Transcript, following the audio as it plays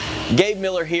Gabe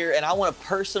Miller here, and I want to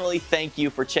personally thank you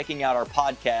for checking out our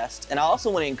podcast. And I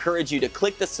also want to encourage you to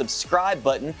click the subscribe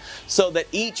button so that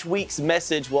each week's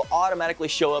message will automatically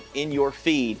show up in your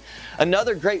feed.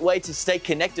 Another great way to stay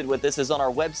connected with us is on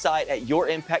our website at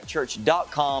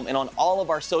yourimpactchurch.com and on all of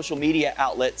our social media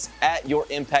outlets at Your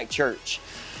Impact Church.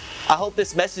 I hope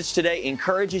this message today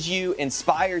encourages you,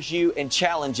 inspires you, and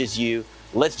challenges you.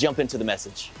 Let's jump into the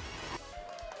message.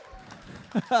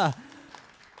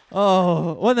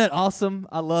 Oh, wasn't that awesome?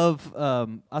 I love,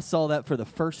 I saw that for the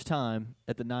first time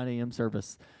at the 9 a.m.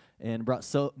 service and brought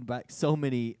back so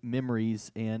many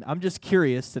memories. And I'm just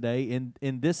curious today,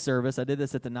 in this service, I did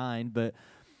this at the 9, but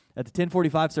at the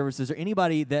 10:45 service, is there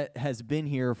anybody that has been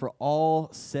here for all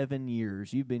 7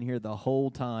 years? You've been here the whole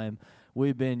time. We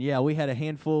had a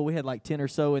handful. We had like 10 or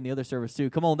so in the other service too.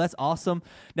 Come on, that's awesome.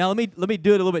 Now let me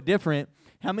do it a little bit different.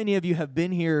 How many of you have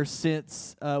been here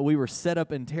since we were set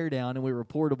up and tear down and we were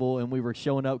portable and we were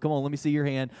showing up? Come on, let me see your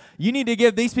hand. You need to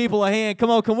give these people a hand.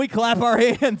 Come on, can we clap our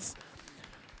hands?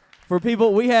 For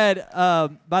people, we had,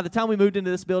 by the time we moved into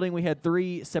this building, we had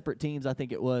 3 separate teams, I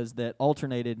think it was, that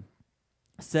alternated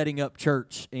setting up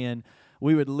church. And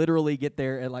we would literally get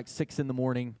there at like 6 in the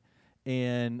morning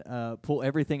and pull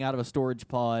everything out of a storage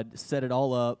pod, set it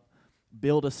all up,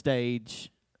 build a stage,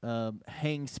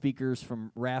 hang speakers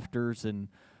from rafters and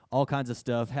all kinds of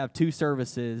stuff, have 2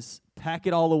 services, pack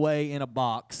it all away in a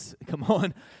box. Come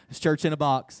on, it's church in a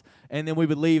box. And then we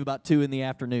would leave about 2 in the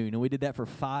afternoon. And we did that for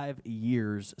 5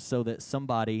 years so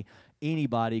that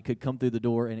anybody could come through the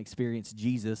door and experience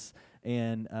Jesus.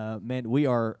 And man, we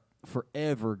are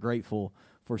forever grateful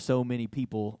for so many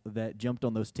people that jumped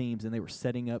on those teams and they were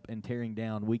setting up and tearing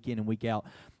down week in and week out.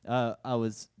 I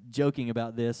was joking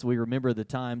about this. We remember the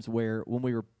times when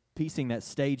we were piecing that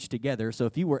stage together. So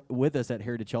if you were with us at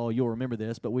Heritage Hall, you'll remember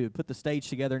this, but we would put the stage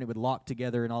together and it would lock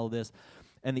together and all of this.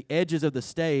 And the edges of the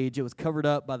stage, it was covered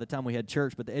up by the time we had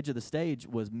church, but the edge of the stage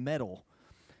was metal.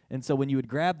 And so when you would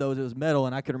grab those, it was metal.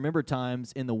 And I could remember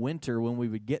times in the winter when we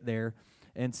would get there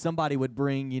and somebody would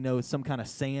bring, some kind of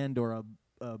sand or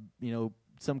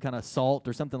some kind of salt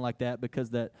or something like that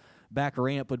because that back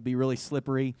ramp would be really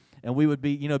slippery, and we would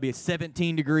be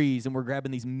 17 degrees, and we're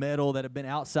grabbing these metal that have been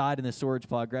outside in the storage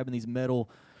pod, grabbing these metal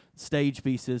stage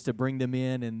pieces to bring them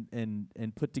in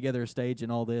and put together a stage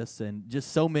and all this, and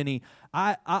just so many.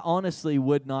 I honestly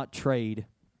would not trade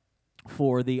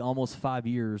for the almost 5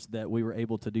 years that we were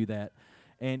able to do that.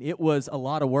 And it was a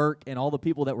lot of work, and all the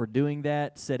people that were doing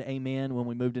that said amen when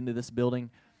we moved into this building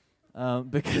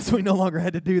because we no longer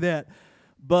had to do that.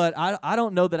 But I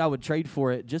don't know that I would trade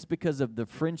for it just because of the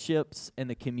friendships and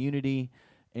the community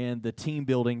and the team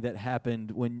building that happened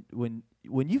when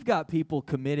you've got people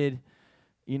committed,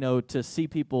 to see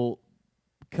people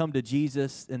come to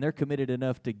Jesus, and they're committed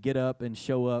enough to get up and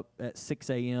show up at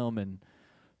 6 a.m. and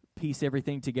piece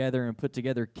everything together and put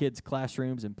together kids'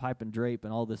 classrooms and pipe and drape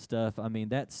and all this stuff. I mean,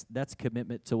 that's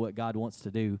commitment to what God wants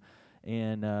to do,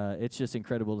 and it's just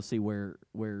incredible to see where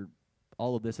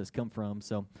all of this has come from.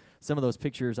 So some of those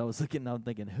pictures I was looking and I'm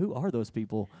thinking, who are those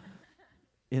people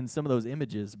in some of those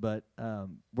images? But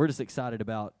we're just excited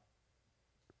about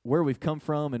where we've come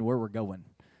from and where we're going.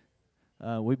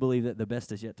 We believe that the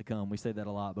best is yet to come. We say that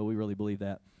a lot, but we really believe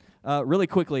that. Really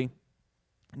quickly,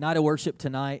 night of worship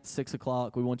tonight, 6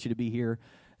 o'clock. We want you to be here.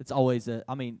 It's always I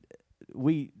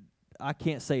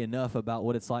can't say enough about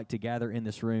what it's like to gather in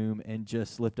this room and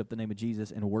just lift up the name of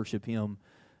Jesus and worship Him.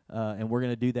 And we're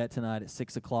going to do that tonight at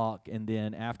 6 o'clock, and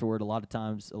then afterward, a lot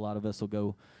of us will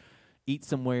go eat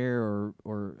somewhere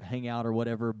or hang out or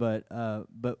whatever. But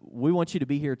we want you to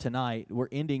be here tonight. We're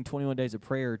ending 21 Days of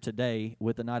Prayer today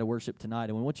with the night of worship tonight,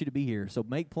 and we want you to be here. So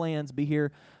make plans. Be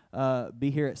here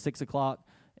at 6 o'clock,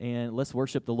 and let's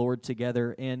worship the Lord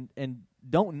together. And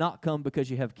don't not come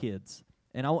because you have kids.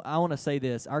 And I want to say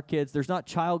this, our kids, there's not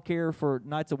childcare for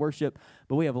nights of worship,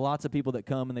 but we have lots of people that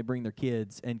come and they bring their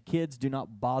kids, and kids do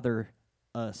not bother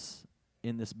us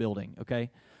in this building,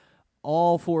 okay?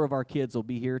 All 4 of our kids will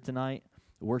be here tonight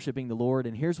worshiping the Lord,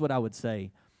 and here's what I would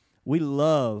say. We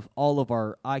love all of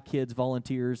our iKids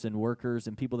volunteers and workers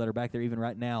and people that are back there even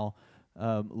right now,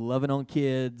 loving on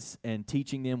kids and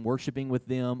teaching them, worshiping with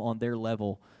them on their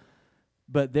level.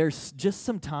 But there's just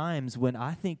some times when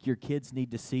I think your kids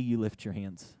need to see you lift your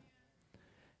hands.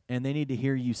 And they need to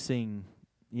hear you sing,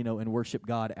 and worship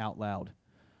God out loud.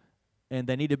 And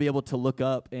they need to be able to look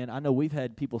up. And I know we've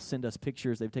had people send us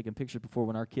pictures. They've taken pictures before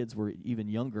when our kids were even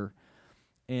younger.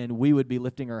 And we would be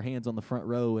lifting our hands on the front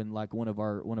row, and like one of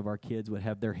our kids would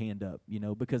have their hand up,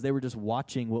 because they were just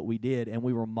watching what we did, and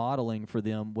we were modeling for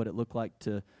them what it looked like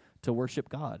to worship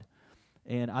God.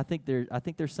 And I think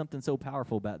there's something so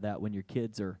powerful about that when your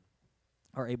kids are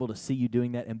are able to see you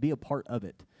doing that and be a part of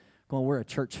it. Come on, we're a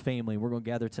church family. We're going to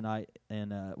gather tonight,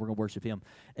 and we're going to worship Him.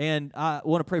 And I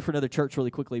want to pray for another church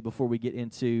really quickly before we get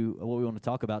into what we want to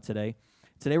talk about today.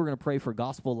 Today we're going to pray for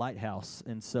Gospel Lighthouse.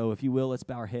 And so if you will, let's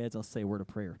bow our heads. I'll say a word of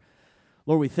prayer.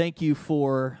 Lord, we thank you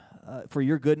for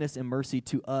your goodness and mercy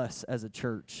to us as a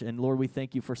church. And Lord, we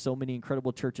thank you for so many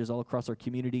incredible churches all across our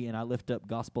community, and I lift up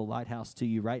Gospel Lighthouse to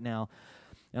you right now.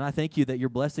 And I thank you that you're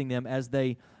blessing them as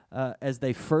they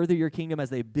further your kingdom, as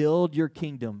they build your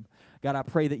kingdom. God, I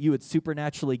pray that you would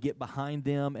supernaturally get behind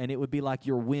them, and it would be like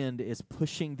your wind is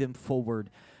pushing them forward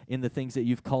in the things that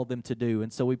you've called them to do.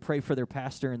 And so we pray for their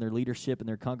pastor and their leadership and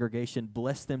their congregation.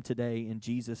 Bless them today in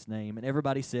Jesus' name. And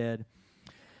everybody said,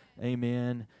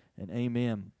 amen and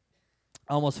amen.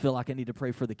 I almost feel like I need to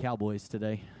pray for the Cowboys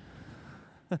today.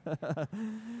 I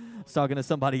was talking to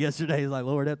somebody yesterday. He's like,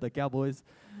 Lord, help the Cowboys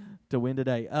to win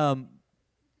today. I'm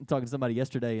talking to somebody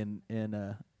yesterday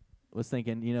and was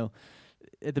thinking, you know,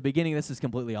 at the beginning, this is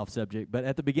completely off subject, but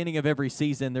at the beginning of every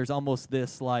season, there's almost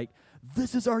this like,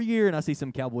 this is our year. And I see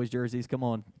some Cowboys jerseys. Come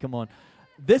on.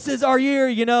 This is our year,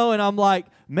 you know, and I'm like,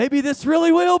 maybe this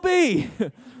really will be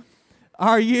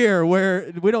our year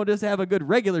where we don't just have a good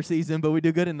regular season, but we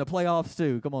do good in the playoffs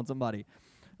too. Come on, somebody.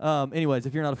 Anyways,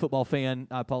 if you're not a football fan,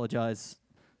 I apologize.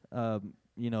 You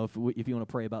know, if you want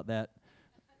to pray about that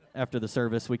after the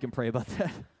service, we can pray about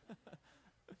that.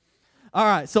 All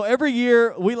right, so every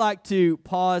year we like to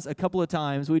pause a couple of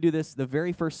times. We do this the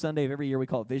very first Sunday of every year. We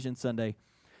call it Vision Sunday.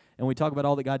 And we talk about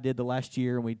all that God did the last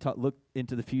year, and we look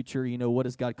into the future. You know, what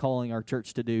is God calling our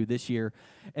church to do this year?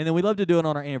 And then we love to do it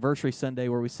on our anniversary Sunday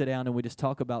where we sit down and we just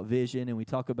talk about vision, and we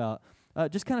talk about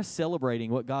just kind of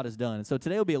celebrating what God has done. And so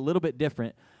today will be a little bit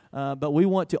different, but we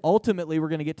want to ultimately, we're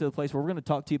going to get to the place where we're going to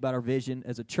talk to you about our vision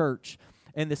as a church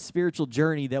and the spiritual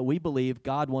journey that we believe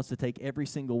God wants to take every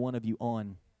single one of you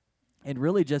on. And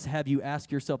really just have you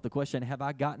ask yourself the question, have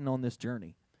I gotten on this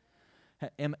journey?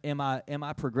 Am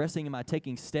I progressing? Am I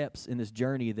taking steps in this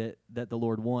journey that the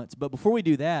Lord wants? But before we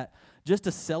do that, just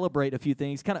to celebrate a few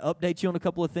things, kind of update you on a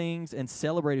couple of things and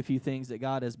celebrate a few things that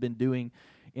God has been doing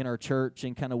in our church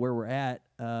and kind of where we're at,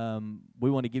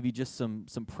 we want to give you just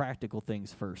some practical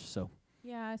things first.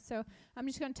 Yeah, so I'm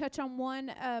just going to touch on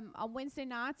one. On Wednesday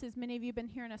nights, as many of you have been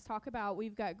hearing us talk about,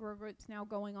 we've got grow groups now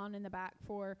going on in the back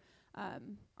for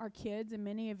our kids, and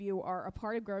many of you are a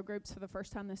part of grow groups for the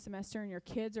first time this semester, and your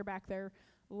kids are back there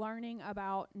learning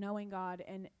about knowing God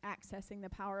and accessing the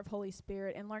power of Holy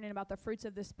Spirit and learning about the fruits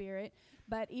of the Spirit.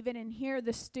 But even in here,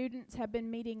 the students have been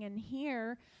meeting in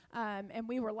here, and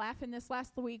we were laughing this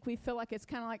last week. We feel like it's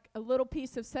kind of like a little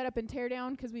piece of setup and tear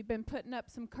down because we've been putting up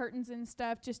some curtains and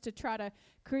stuff just to try to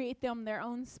create them their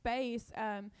own space.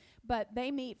 But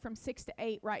they meet from 6 to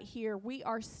 8 right here. We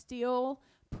are still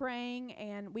praying,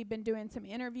 and we've been doing some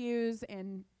interviews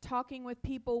and talking with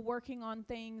people, working on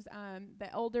things. The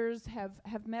elders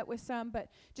have met with some, but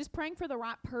just praying for the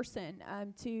right person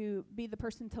to be the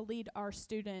person to lead our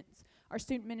students, our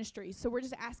student ministries. So we're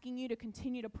just asking you to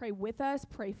continue to pray with us,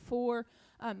 pray for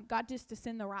God just to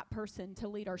send the right person to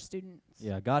lead our students.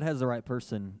 Yeah, God has the right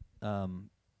person.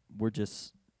 We're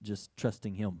just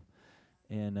trusting Him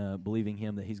and believing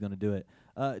Him that He's going to do it.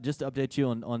 Just to update you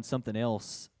on something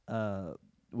else,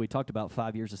 we talked about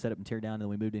 5 years to set up and tear down, and then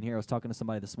we moved in here. I was talking to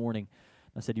somebody this morning.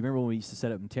 I said, "You remember when we used to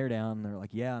set up and tear down?" And they're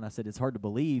like, "Yeah." And I said, "It's hard to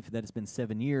believe that it's been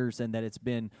 7 years and that it's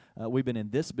been we've been in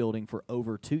this building for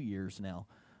over 2 years now."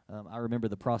 I remember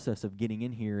the process of getting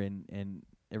in here and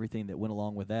everything that went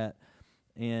along with that,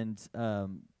 and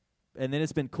then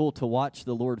it's been cool to watch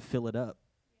the Lord fill it up.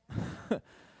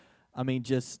 I mean,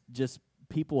 just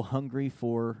people hungry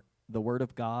for the Word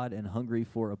of God and hungry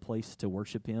for a place to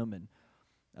worship Him. And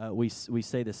we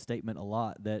say this statement a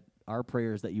lot, that our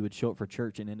prayer is that you would show up for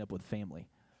church and end up with family,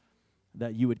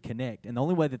 that you would connect. And the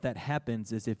only way that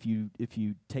happens is if you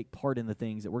take part in the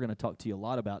things that we're going to talk to you a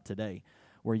lot about today,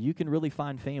 where you can really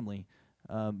find family.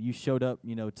 You showed up,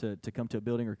 you know, to come to a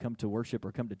building or come to worship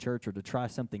or come to church or to try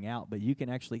something out, but you can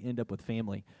actually end up with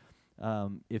family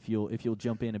if you'll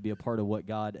jump in and be a part of what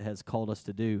God has called us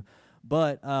to do.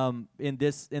 But in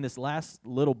this last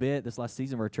little bit, this last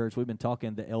season of our church, we've been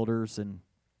talking to elders and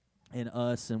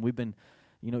us, and we've been,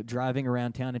 you know, driving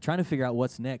around town and trying to figure out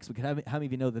what's next. Because how many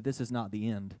of you know that this is not the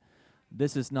end?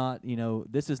 This is not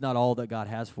all that God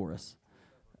has for us.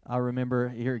 I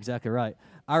remember, you're exactly right.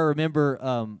 I remember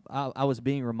I was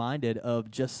being reminded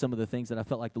of just some of the things that I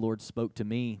felt like the Lord spoke to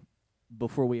me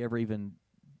before we ever even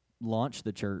launched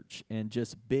the church, and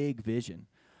just big vision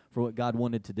for what God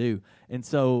wanted to do. And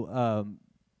so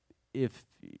if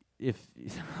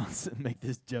I'll make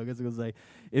this joke, I was going to say,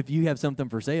 if you have something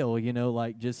for sale, you know,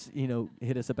 like just, you know,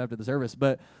 hit us up after the service.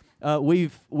 But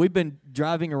we've been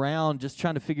driving around just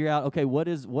trying to figure out, okay,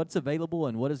 what's available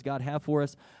and what does God have for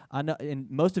us. I know, and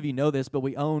most of you know this, but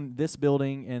we own this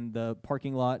building and the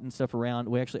parking lot and stuff around.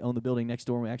 We actually own the building next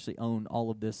door, and we actually own all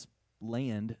of this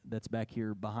land that's back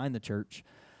here behind the church.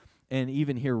 And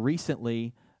even here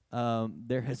recently,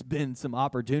 there has been some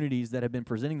opportunities that have been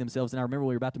presenting themselves. And I remember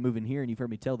we were about to move in here, and you've heard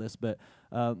me tell this, but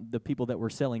the people that were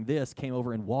selling this came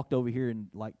over and walked over here and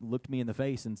like looked me in the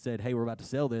face and said, "Hey, we're about to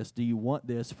sell this. Do you want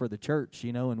this for the church?"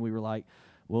 You know, and we were like,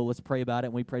 "Well, let's pray about it."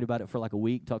 And we prayed about it for like a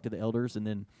week, talked to the elders, and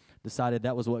then decided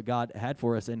that was what God had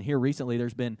for us. And here recently,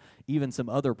 there's been even some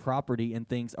other property and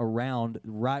things around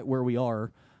right where we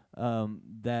are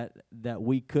that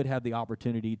we could have the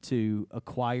opportunity to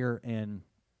acquire and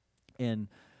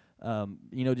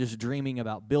just dreaming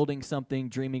about building something,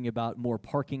 dreaming about more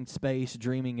parking space,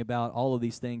 dreaming about all of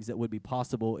these things that would be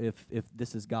possible if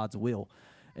this is God's will.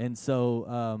 And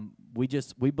so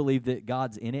we believe that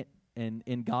God's in it, and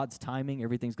in God's timing,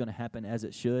 everything's going to happen as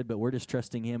it should, but we're just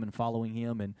trusting Him and following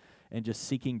Him and just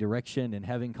seeking direction and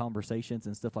having conversations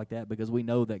and stuff like that, because we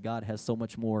know that God has so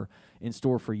much more in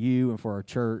store for you and for our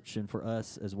church and for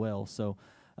us as well. So,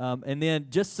 and then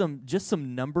just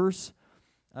some numbers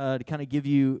to kind of give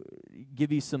you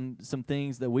some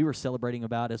things that we were celebrating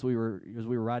about as we were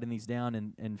writing these down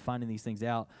and finding these things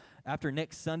out. After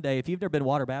next Sunday, if you've never been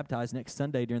water baptized, next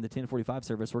Sunday during the 10:45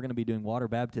 service, we're going to be doing water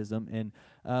baptism. And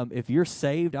if you're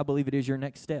saved, I believe it is your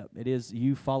next step. It is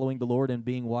you following the Lord and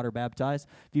being water baptized.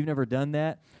 If you've never done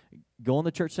that, go on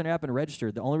the Church Center app and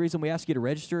register. The only reason we ask you to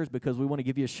register is because we want to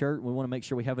give you a shirt, and we want to make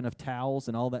sure we have enough towels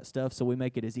and all that stuff, so we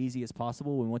make it as easy as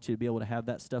possible. We want you to be able to have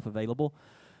that stuff available.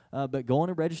 But go on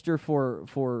and register for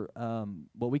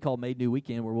what we call Made New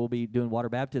Weekend, where we'll be doing water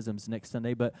baptisms next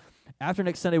Sunday. But after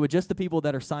next Sunday, with just the people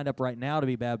that are signed up right now to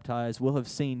be baptized, we'll have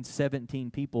seen 17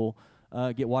 people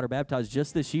get water baptized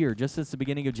just this year, just since the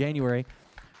beginning of January,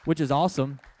 which is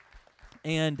awesome.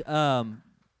 And I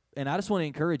just want to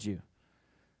encourage you,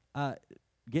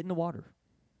 get in the water.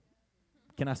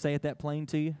 Can I say it that plain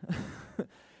to you?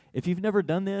 If you've never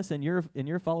done this and you're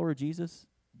a follower of Jesus,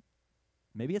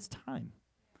 maybe it's time.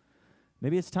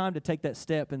 Maybe it's time to take that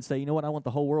step and say, you know what, I want the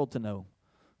whole world to know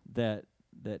that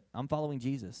I'm following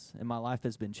Jesus and my life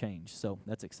has been changed. So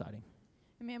that's exciting.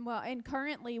 Amen. Well, and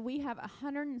currently we have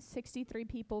 163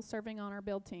 people serving on our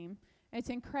build team. It's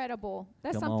incredible.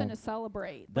 That's something to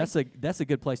celebrate. That's a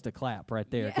good place to clap right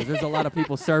there, because there's a lot of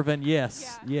people serving.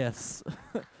 Yes, yes.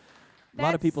 A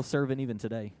lot of people serving even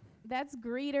today. That's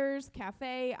greeters,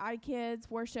 cafe, iKids,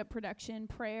 worship, production,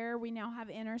 prayer. We now have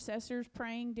intercessors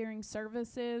praying during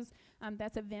services.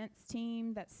 That's events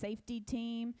team, that's safety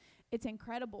team. It's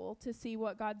incredible to see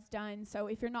what God's done. So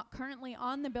if you're not currently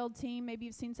on the build team, maybe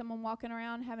you've seen someone walking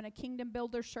around having a Kingdom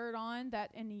Builder shirt on,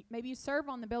 and maybe you serve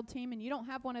on the build team and you don't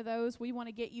have one of those, we want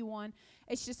to get you one.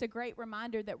 It's just a great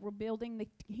reminder that we're building the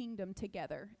kingdom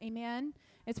together. Amen?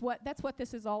 That's what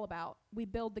this is all about. We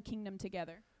build the kingdom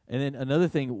together. And then another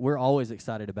thing we're always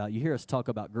excited about, you hear us talk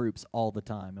about groups all the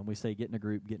time, and we say get in a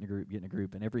group, get in a group, get in a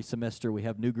group. And every semester we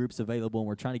have new groups available, and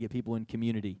we're trying to get people in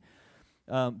community.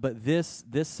 But this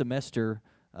semester,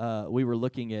 we were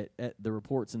looking at the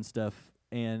reports and stuff,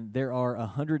 and there are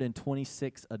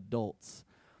 126 adults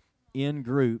in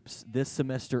groups this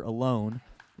semester alone.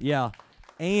 Yeah,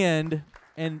 and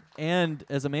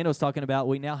as Amanda was talking about,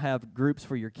 we now have groups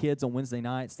for your kids on Wednesday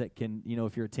nights that can,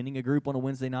 if you're attending a group on a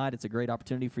Wednesday night, it's a great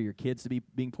opportunity for your kids to be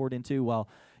being poured into while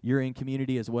you're in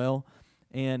community as well.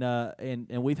 And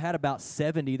we've had about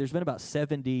 70, there's been about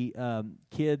 70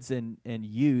 kids and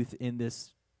youth in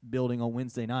this building on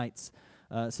Wednesday nights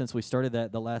since we started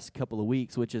that the last couple of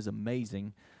weeks, which is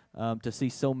amazing to see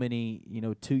so many,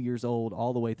 2 years old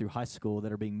all the way through high school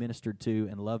that are being ministered to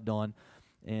and loved on.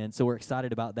 And so we're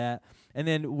excited about that. And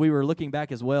then we were looking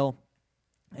back as well,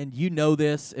 and you know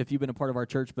this if you've been a part of our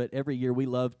church, but every year we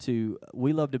love to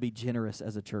be generous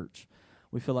as a church.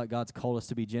 We feel like God's called us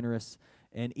to be generous.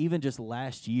 And even just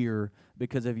last year,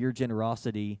 because of your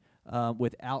generosity,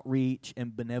 with outreach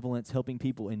and benevolence, helping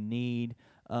people in need,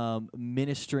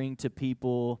 ministering to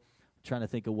people, trying to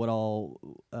think of what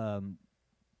all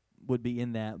would be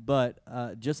in that. But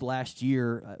just last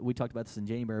year, we talked about this in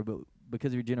January, but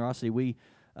because of your generosity, we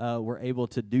were able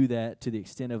to do that to the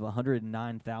extent of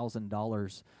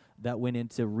 $109,000 that went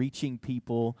into reaching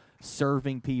people,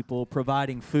 serving people,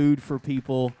 providing food for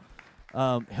people,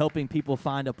 helping people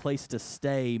find a place to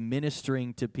stay,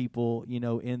 ministering to people,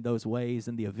 in those ways,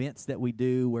 and the events that we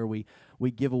do where we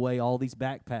give away all these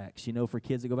backpacks, for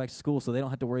kids that go back to school, so they don't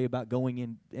have to worry about going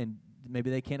in and maybe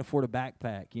they can't afford a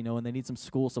backpack, and they need some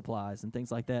school supplies and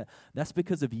things like that. That's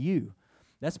because of you.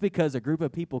 That's because a group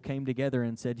of people came together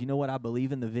and said, you know what, I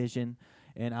believe in the vision,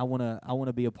 and I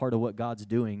wanna be a part of what God's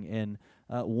doing. And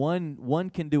one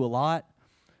can do a lot,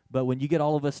 but when you get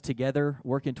all of us together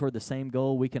working toward the same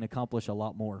goal, we can accomplish a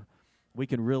lot more. We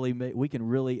can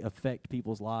really affect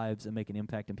people's lives and make an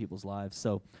impact in people's lives.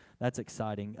 So that's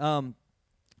exciting.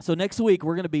 So next week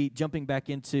we're going to be jumping back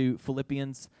into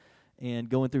Philippians and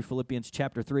going through Philippians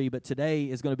chapter 3. But today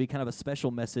is going to be kind of a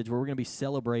special message where we're going to be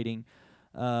celebrating.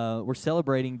 We're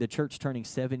celebrating the church turning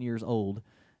 7 years old,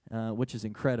 which is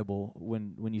incredible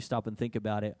when you stop and think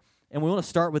about it. And we want to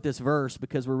start with this verse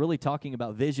because we're really talking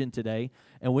about vision today.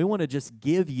 And we want to just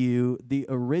give you the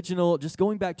original, just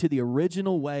going back to the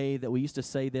original way that we used to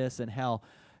say this and how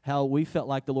we felt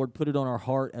like the Lord put it on our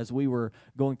heart as we were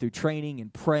going through training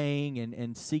and praying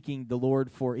and seeking the Lord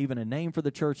for even a name for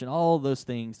the church and all those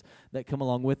things that come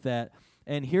along with that.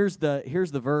 And here's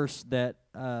the verse that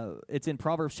it's in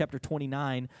Proverbs chapter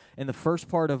 29 and the first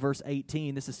part of verse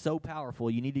 18. This is so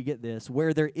powerful. You need to get this.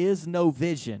 Where there is no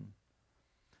vision,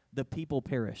 the people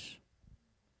perish.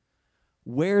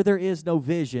 Where there is no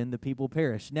vision, the people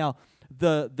perish. Now,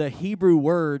 the Hebrew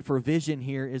word for vision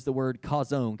here is the word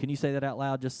kazon. Can you say that out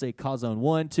loud? Just say kazon.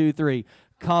 1, 2, 3.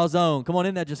 Kazon. Come on,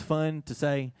 isn't that just fun to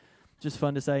say? Just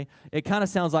fun to say. It kind of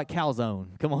sounds like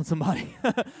calzone. Come on, somebody.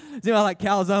 See, I like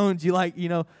calzones. You like,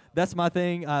 that's my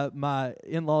thing. My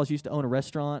in-laws used to own a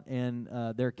restaurant, and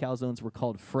their calzones were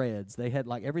called Fred's. They had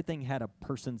everything had a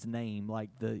person's name, like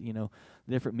the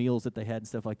different meals that they had and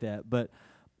stuff like that. But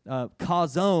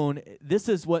calzone, this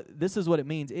is what it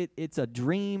means. It's a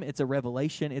dream. It's a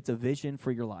revelation. It's a vision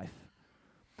for your life.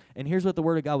 And here's what the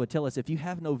Word of God would tell us. If you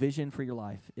have no vision for your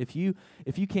life, if you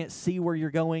can't see where you're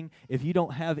going, if you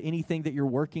don't have anything that you're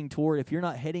working toward, if you're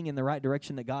not heading in the right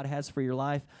direction that God has for your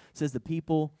life, it says the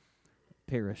people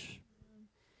perish.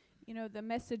 The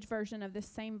Message version of this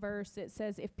same verse, it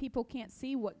says, if people can't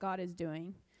see what God is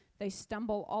doing, they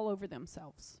stumble all over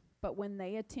themselves. But when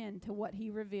they attend to what He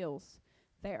reveals,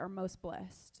 they are most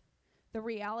blessed. The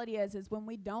reality is when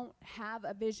we don't have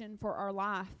a vision for our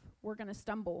life, we're going to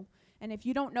stumble. And if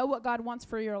you don't know what God wants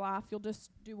for your life, you'll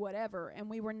just do whatever. And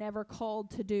we were never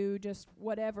called to do just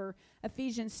whatever.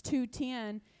 Ephesians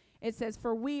 2:10, it says,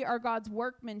 for we are God's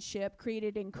workmanship,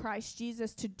 created in Christ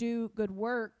Jesus to do good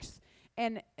works.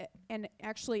 And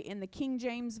actually in the King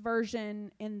James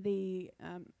Version, in the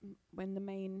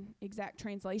main exact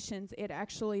translations, it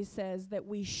actually says that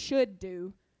we should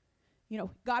do.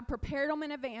 God prepared them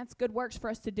in advance, good works for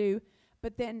us to do.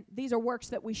 But then these are works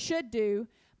that we should do.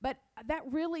 But that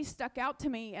really stuck out to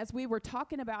me as we were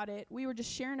talking about it. We were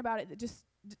just sharing about it, just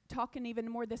talking even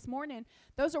more this morning.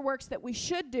 Those are works that we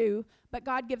should do, but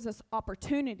God gives us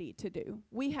opportunity to do.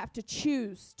 We have to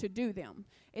choose to do them.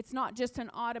 It's not just an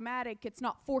automatic. It's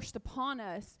not forced upon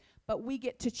us, but we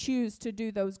get to choose to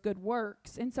do those good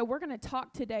works. And so we're going to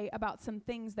talk today about some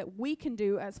things that we can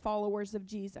do as followers of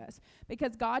Jesus,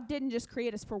 because God didn't just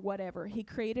create us for whatever. He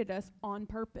created us on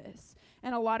purpose.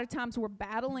 And a lot of times we're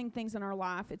battling things in our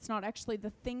life. It's not actually the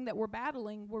thing that we're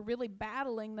battling. We're really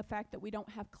battling the fact that we don't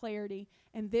have clarity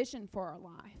and vision for our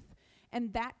life.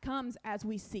 And that comes as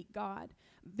we seek God.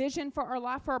 Vision for our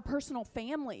life, for our personal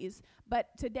families.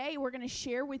 But today we're going to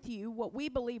share with you what we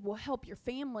believe will help your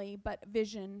family, but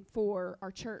vision for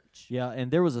our church. Yeah, and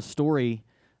there was a story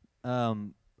a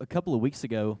couple of weeks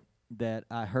ago that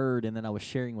I heard, and then I was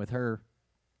sharing with her,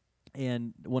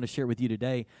 and want to share with you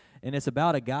today. And it's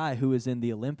about a guy who was in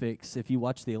the Olympics. If you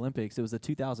watch the Olympics, it was the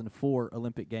 2004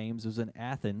 Olympic Games. It was in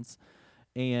Athens.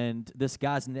 And this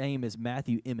guy's name is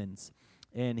Matthew Emmons.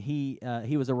 And he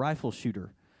was a rifle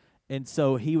shooter. And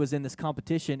so he was in this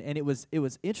competition, and it was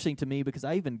interesting to me because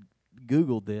I even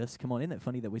Googled this. Come on, isn't that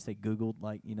funny that we say Googled?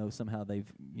 Somehow they've,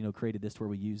 created this where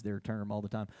we use their term all the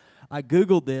time. I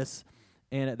Googled this,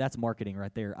 and that's marketing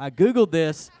right there. I Googled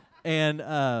this, and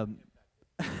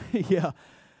yeah,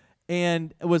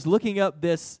 and was looking up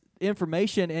this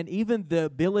information, and even the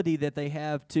ability that they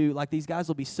have to, these guys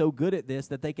will be so good at this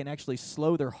that they can actually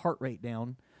slow their heart rate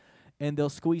down, and they'll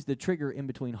squeeze the trigger in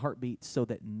between heartbeats so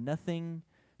that nothing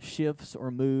shifts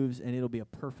or moves, and it'll be a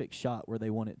perfect shot where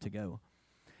they want it to go.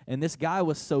 And this guy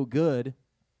was so good,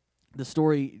 the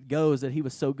story goes that he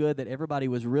was so good that everybody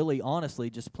was really honestly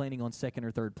just planning on second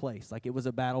or third place. It was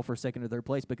a battle for second or third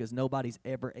place because nobody's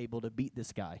ever able to beat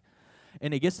this guy.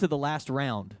 And it gets to the last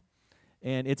round,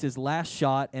 and it's his last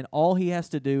shot, and all he has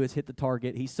to do is hit the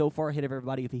target. He's so far ahead of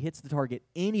everybody, if he hits the target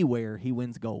anywhere, he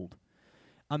wins gold.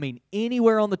 I mean,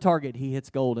 anywhere on the target, he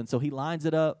hits gold. And so he lines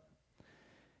it up,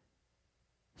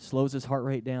 slows his heart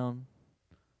rate down,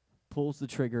 pulls the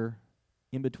trigger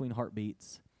in between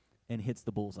heartbeats, and hits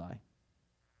the bullseye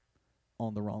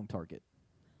on the wrong target.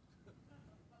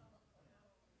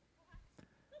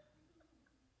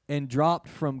 and dropped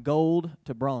from gold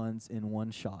to bronze in one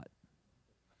shot.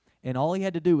 And all he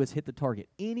had to do was hit the target,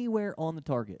 anywhere on the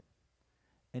target.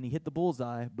 And he hit the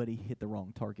bullseye, but he hit the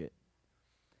wrong target.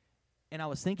 And I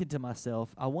was thinking to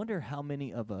myself, I wonder how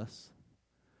many of us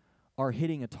are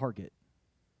hitting a target,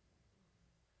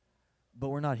 but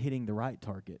we're not hitting the right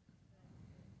target.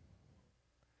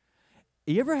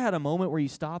 You ever had a moment where you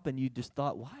stop and you just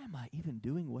thought, why am I even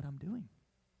doing what I'm doing?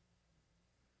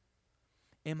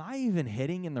 Am I even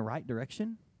heading in the right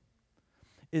direction?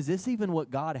 Is this even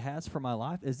what God has for my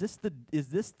life? Is this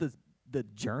the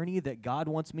journey that God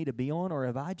wants me to be on, or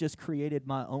have I just created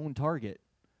my own target?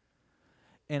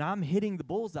 And I'm hitting the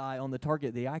bullseye on the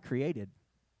target that I created,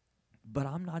 but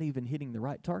I'm not even hitting the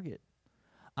right target.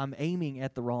 I'm aiming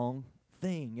at the wrong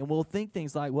thing. And we'll think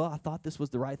things like, well, I thought this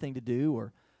was the right thing to do,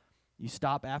 or you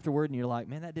stop afterward and you're like,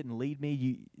 man, that didn't lead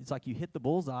me. It's like you hit the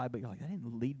bullseye, but you're like, that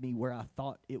didn't lead me where I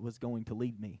thought it was going to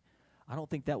lead me. I don't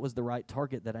think that was the right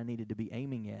target that I needed to be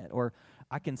aiming at. Or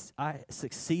I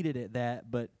succeeded at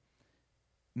that, but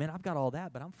man, I've got all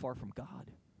that, but I'm far from God.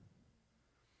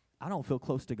 I don't feel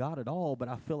close to God at all, but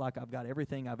I feel like I've got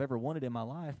everything I've ever wanted in my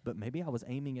life, but maybe I was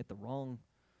aiming at the wrong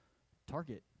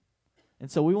target.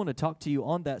 And so we want to talk to you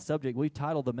on that subject. We've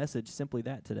titled the message simply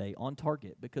that today, On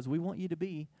Target, because we want you to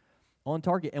be on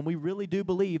target. And we really do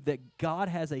believe that God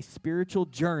has a spiritual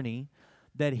journey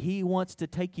that he wants to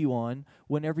take you on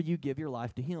whenever you give your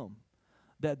life to him.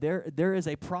 That there is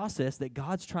a process that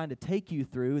God's trying to take you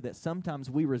through that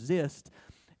sometimes we resist.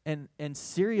 And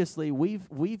seriously,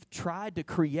 we've tried to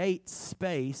create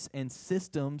space and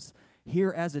systems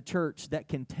here as a church that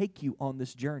can take you on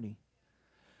this journey.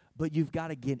 But you've got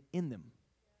to get in them.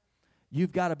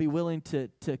 You've got to be willing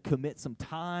to commit some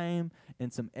time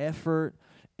and some effort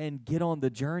and get on the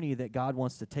journey that God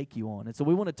wants to take you on. And so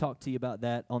we want to talk to you about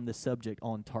that on this subject,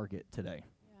 On Target, today.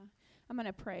 Yeah. I'm going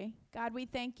to pray. God, we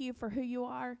thank you for who you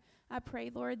are. I pray,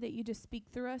 Lord, that you just speak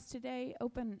through us today.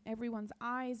 Open everyone's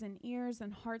eyes and ears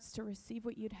and hearts to receive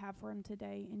what you'd have for them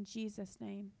today. In Jesus'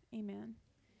 name, amen.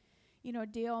 You know,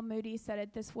 D.L. Moody said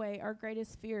it this way: our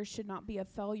greatest fear should not be of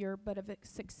failure, but of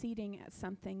succeeding at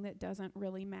something that doesn't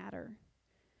really matter.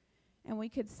 And we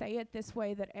could say it this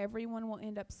way, that everyone will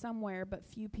end up somewhere, but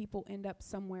few people end up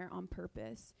somewhere on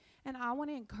purpose. And I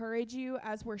want to encourage you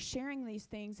as we're sharing these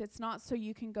things, it's not so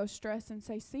you can go stress and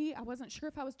say, see, I wasn't sure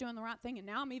if I was doing the right thing, and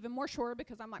now I'm even more sure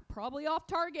because I'm like probably off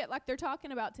target like they're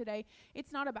talking about today.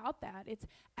 It's not about that. It's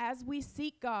as we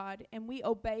seek God and we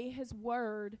obey his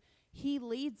word, he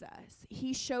leads us,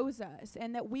 he shows us,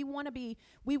 and that we want to be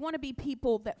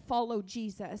people that follow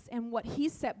Jesus and what he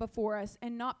set before us,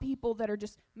 and not people that are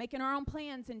just making our own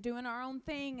plans and doing our own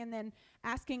thing and then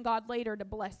asking God later to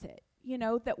bless it. You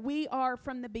know, that we are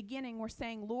from the beginning, we're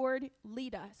saying, Lord,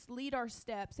 lead us, lead our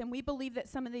steps. And we believe that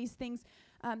some of these things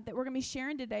that we're going to be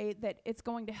sharing today, that it's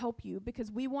going to help you,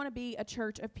 because we want to be a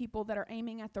church of people that are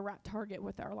aiming at the right target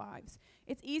with our lives.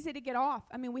 It's easy to get off.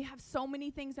 I mean, we have so many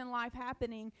things in life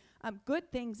happening,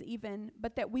 good things even,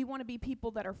 but that we want to be people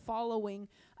that are following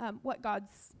what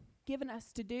God's given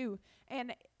us to do.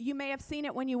 And you may have seen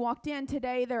it when you walked in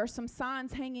today. There are some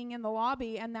signs hanging in the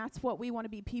lobby, and that's what we want to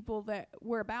be people that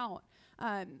we're about.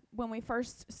 When we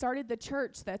first started the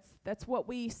church, that's what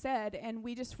we said, and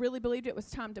we just really believed it was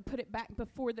time to put it back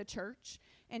before the church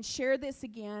and share this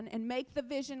again and make the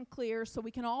vision clear so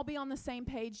we can all be on the same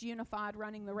page, unified,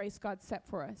 running the race God set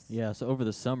for us. Yeah, so over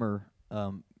the summer,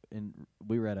 and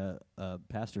we were at a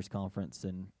pastor's conference,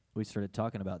 and we started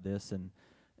talking about this, and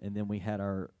then we had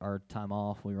our time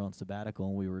off. We were on sabbatical,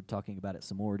 and we were talking about it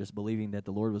some more, just believing that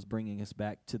the Lord was bringing us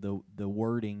back to the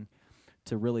wording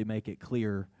to really make it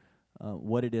clear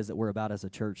what it is that we're about as a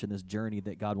church and this journey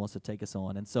that God wants to take us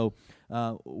on. And so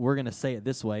we're going to say it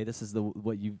this way. This is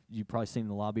what you've probably seen in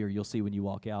the lobby, or you'll see when you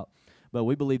walk out. But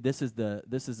we believe this is the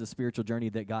spiritual journey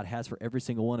that God has for every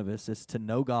single one of us, is to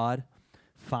know God,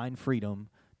 find freedom,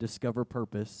 discover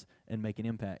purpose, and make an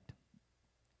impact.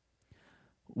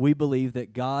 We believe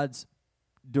that God's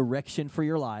direction for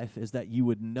your life is that you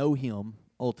would know him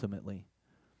ultimately,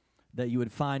 that you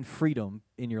would find freedom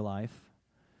in your life,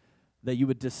 that you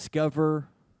would discover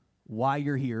why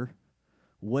you're here,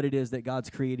 what it is that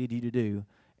God's created you to do,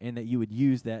 and that you would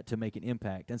use that to make an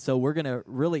impact. And so we're going to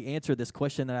really answer this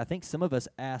question that I think some of us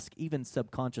ask even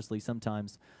subconsciously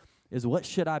sometimes, is what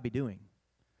should I be doing?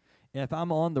 And if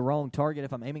I'm on the wrong target,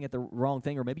 if I'm aiming at the wrong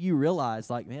thing, or maybe you realize,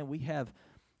 like, man, we have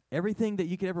everything that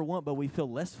you could ever want, but we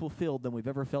feel less fulfilled than we've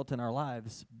ever felt in our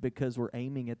lives because we're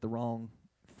aiming at the wrong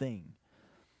thing.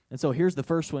 And so here's the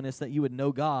first one, is that you would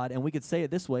know God, and we could say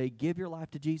it this way: give your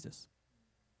life to Jesus.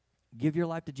 Give your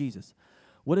life to Jesus.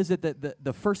 What is it that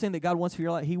the first thing that God wants for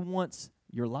your life? He wants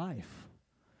your life.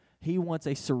 He wants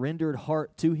a surrendered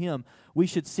heart to Him. We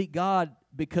should seek God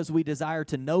because we desire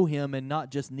to know Him and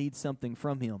not just need something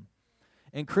from Him.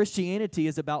 And Christianity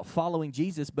is about following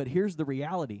Jesus, but here's the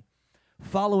reality.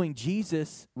 Following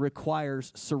Jesus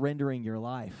requires surrendering your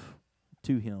life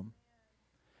to Him.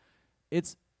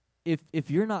 It's if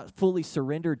you're not fully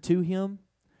surrendered to Him,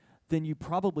 then you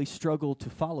probably struggle to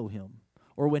follow Him.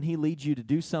 Or when He leads you to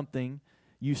do something,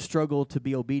 you struggle to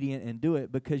be obedient and do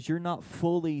it because you're not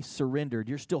fully surrendered.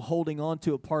 You're still holding on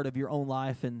to a part of your own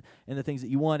life and the things that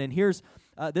you want. And here's,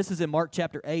 this is in Mark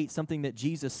chapter 8, something that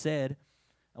Jesus said.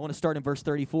 I want to start in verse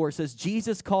 34. It says,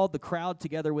 Jesus called the crowd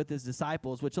together with His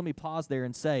disciples, which let me pause there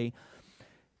and say,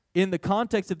 in the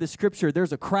context of this scripture,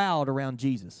 there's a crowd around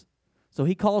Jesus. So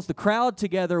He calls the crowd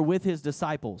together with His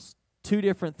disciples. Two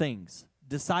different things.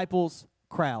 Disciples,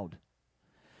 crowd.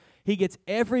 He gets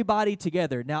everybody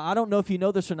together. Now, I don't know if you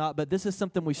know this or not, but this is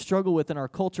something we struggle with in our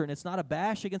culture, and it's not a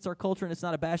bash against our culture, and it's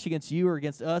not a bash against you or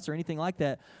against us or anything like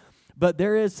that, but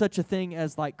there is such a thing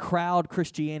as like crowd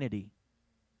Christianity.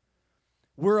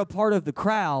 We're a part of the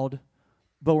crowd,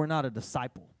 but we're not a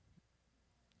disciple.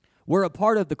 We're a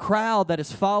part of the crowd that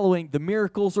is following. The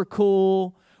miracles are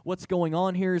cool. What's going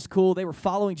on here is cool. They were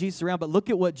following Jesus around, but look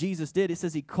at what Jesus did. It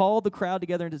says He called the crowd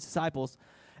together into disciples,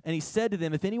 and He said to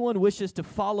them, if anyone wishes to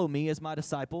follow me as my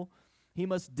disciple, he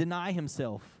must deny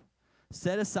himself,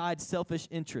 set aside selfish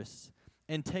interests,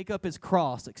 and take up his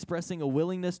cross, expressing a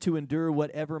willingness to endure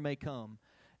whatever may come,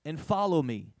 and follow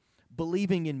me,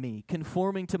 believing in me,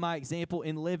 conforming to my example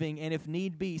in living, and if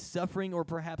need be, suffering or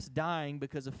perhaps dying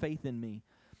because of faith in me.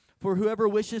 For whoever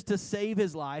wishes to save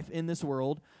his life in this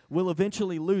world will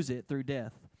eventually lose it through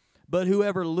death. But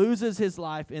whoever loses his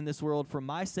life in this world for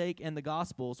my sake and the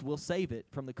gospel's will save it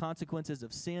from the consequences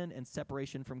of sin and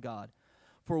separation from God.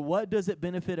 For what does it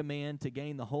benefit a man to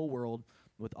gain the whole world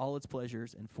with all its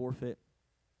pleasures and forfeit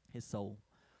his soul?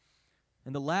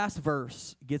 And the last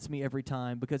verse gets me every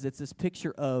time because it's this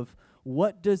picture of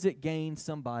what does it gain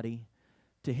somebody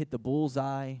to hit the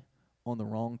bullseye on the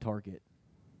wrong target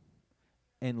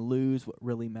and lose what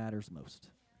really matters most?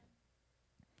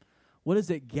 What does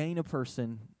it gain a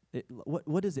person?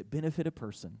 What does it benefit a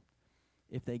person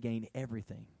if they gain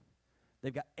everything?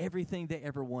 They've got everything they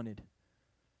ever wanted,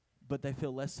 but they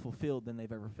feel less fulfilled than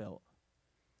they've ever felt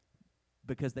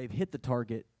because they've hit the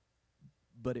target,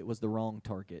 but it was the wrong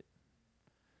target.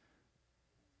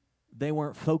 They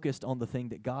weren't focused on the thing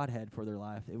that God had for their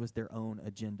life. It was their own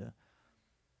agenda.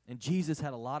 And Jesus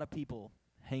had a lot of people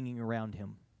hanging around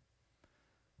Him.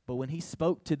 But when He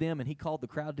spoke to them and He called the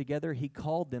crowd together, He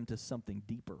called them to something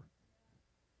deeper.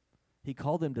 He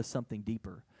called them to something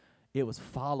deeper. It was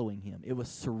following Him. It was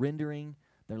surrendering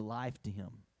their life to Him.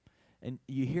 And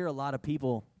you hear a lot of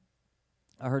people,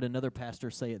 I heard another pastor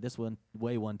say it this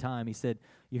way one time. He said,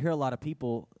 you hear a lot of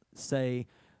people say,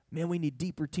 man, we need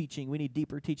deeper teaching, we need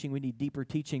deeper teaching, we need deeper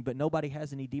teaching, but nobody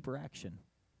has any deeper action.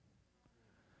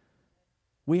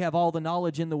 We have all the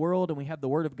knowledge in the world, and we have the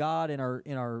Word of God in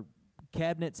our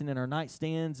cabinets and in our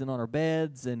nightstands and on our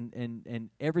beds and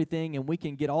everything, and we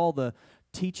can get all the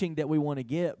teaching that we want to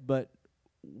get, but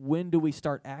when do we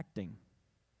start acting?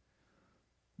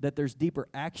 That there's deeper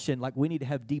action, like we need to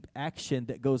have deep action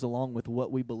that goes along with what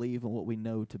we believe and what we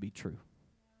know to be true.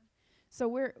 So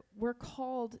we're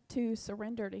called to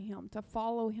surrender to Him, to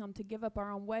follow Him, to give up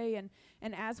our own way. And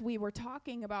as we were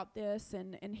talking about this,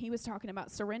 and he was talking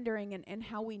about surrendering and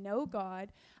how we know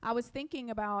God, I was thinking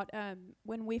about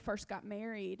when we first got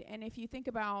married. And if you think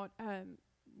about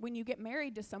when you get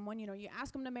married to someone, you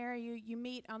ask them to marry you, you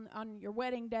meet on your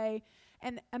wedding day.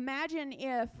 And imagine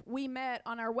if we met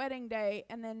on our wedding day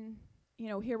and then,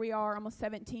 here we are almost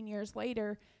 17 years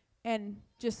later and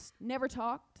just never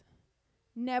talked.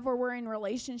 Never were in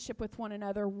relationship with one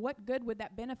another. What good would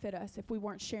that benefit us if we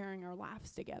weren't sharing our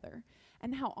lives together?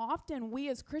 And how often we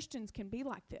as Christians can be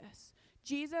like this.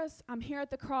 Jesus, I'm here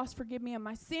at the cross. Forgive me of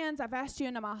my sins. I've asked you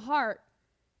into my heart.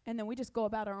 And then we just go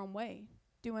about our own way,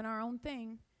 doing our own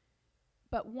thing.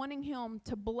 But wanting Him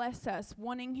to bless us,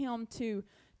 wanting Him to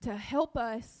help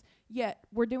us, yet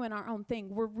we're doing our own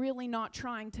thing. We're really not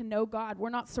trying to know God. We're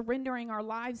not surrendering our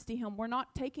lives to Him. We're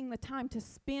not taking the time to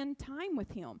spend time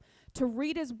with Him, to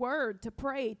read His Word, to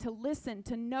pray, to listen,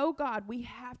 to know God. We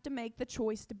have to make the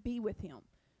choice to be with Him.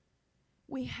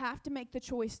 We have to make the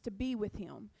choice to be with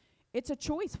Him. It's a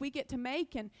choice we get to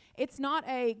make, and it's not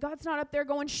God's not up there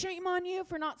going, shame on you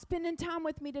for not spending time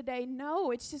with me today.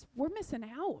 No, it's just we're missing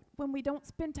out when we don't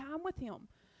spend time with Him.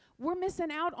 We're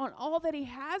missing out on all that He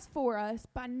has for us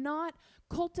by not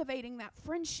cultivating that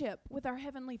friendship with our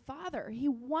Heavenly Father. He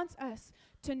wants us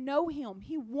to know Him.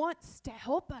 He wants to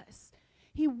help us.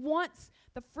 He wants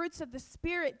the fruits of the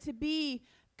Spirit to be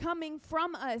coming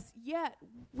from us, yet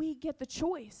we get the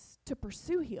choice to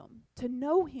pursue him, to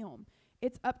know him.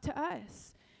 It's up to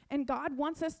us. And God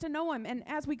wants us to know him. And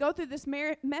as we go through this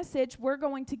message, we're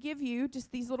going to give you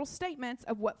just these little statements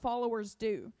of what followers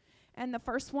do. And the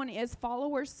first one is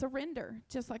followers surrender,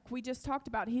 just like we just talked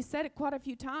about. He said it quite a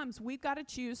few times. We've got to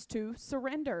choose to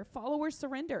surrender. Followers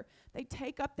surrender. They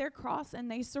take up their cross and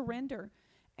they surrender.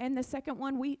 And the second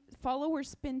one, followers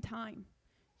spend time.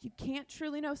 You can't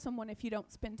truly know someone if you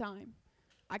don't spend time.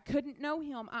 I couldn't know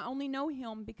him. I only know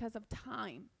him because of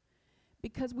time.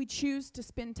 Because we choose to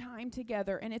spend time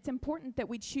together. And it's important that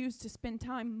we choose to spend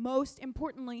time, most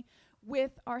importantly,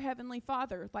 with our Heavenly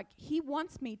Father. Like, he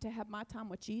wants me to have my time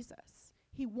with Jesus.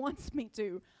 He wants me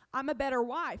to. I'm a better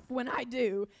wife when I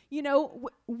do. You know,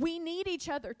 we need each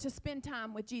other to spend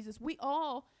time with Jesus. We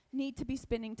all need to be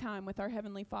spending time with our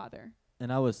Heavenly Father.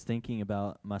 And I was thinking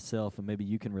about myself, and maybe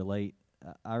you can relate.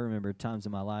 I remember times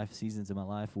in my life, seasons in my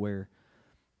life where,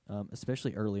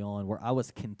 especially early on, where I was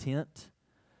content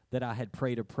that I had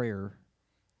prayed a prayer,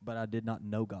 but I did not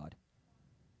know God.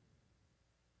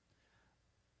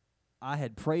 I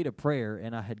had prayed a prayer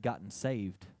and I had gotten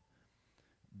saved,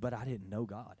 but I didn't know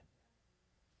God.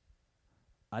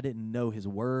 I didn't know his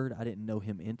word. I didn't know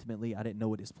him intimately. I didn't know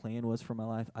what his plan was for my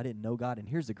life. I didn't know God. And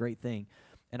here's the great thing,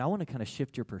 and I want to kind of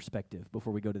shift your perspective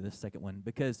before we go to this second one,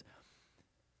 because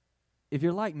if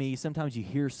you're like me, sometimes you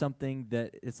hear something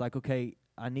that it's like, okay,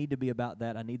 I need to be about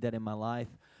that. I need that in my life.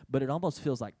 But it almost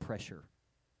feels like pressure.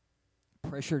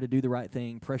 Pressure to do the right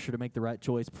thing, pressure to make the right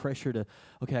choice, pressure to,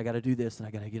 okay, I got to do this, and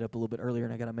I got to get up a little bit earlier,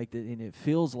 and I got to make it, and it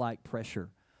feels like pressure.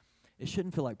 It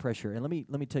shouldn't feel like pressure, and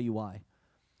let me tell you why.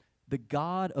 The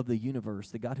God of the universe,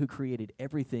 the God who created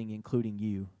everything, including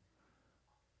you,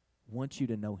 wants you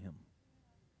to know him.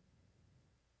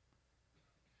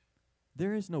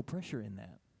 There is no pressure in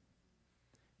that.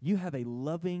 You have a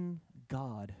loving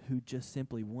God who just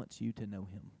simply wants you to know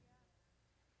him.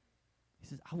 He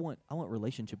says, I want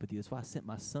relationship with you. That's why I sent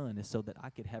my son, is so that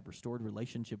I could have restored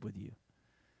relationship with you,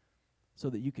 so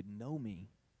that you could know me.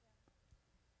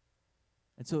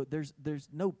 And so there's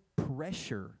no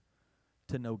pressure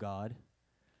to know God.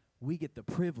 We get the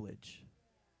privilege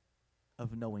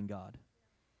of knowing God.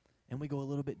 And we go a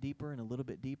little bit deeper and a little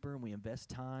bit deeper, and we invest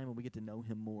time, and we get to know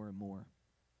him more and more.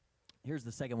 Here's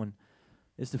the second one,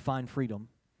 is to find freedom.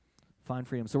 Find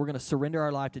freedom. So we're going to surrender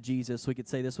our life to Jesus. We could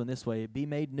say this one this way: be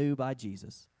made new by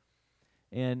Jesus.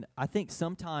 And I think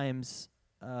sometimes,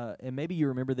 and maybe you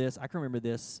remember this, I can remember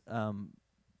this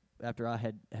after I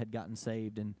had gotten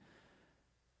saved, and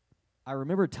I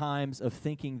remember times of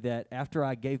thinking that after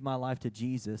I gave my life to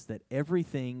Jesus, that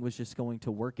everything was just going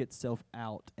to work itself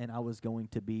out, and I was going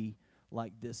to be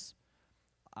like this,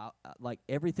 like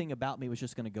everything about me was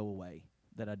just going to go away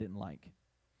that I didn't like.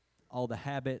 All the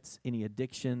habits, any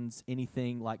addictions,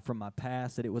 anything like from my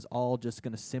past, that it was all just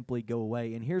going to simply go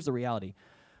away. And here's the reality.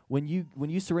 When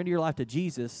you surrender your life to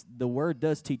Jesus, the word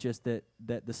does teach us that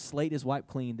the slate is wiped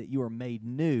clean, that you are made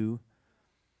new.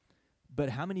 But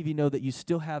how many of you know that you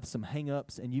still have some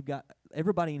hang-ups, and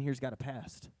everybody in here's got a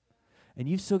past. And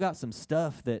you've still got some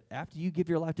stuff that after you give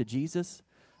your life to Jesus,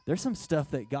 there's some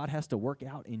stuff that God has to work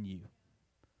out in you.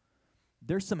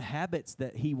 There's some habits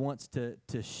that he wants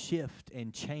to shift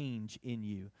and change in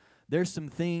you. There's some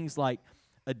things like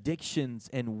addictions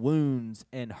and wounds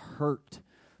and hurt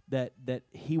that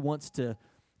he wants to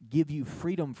give you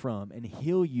freedom from and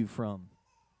heal you from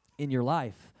in your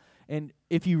life. And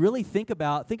if you really think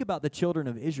about the children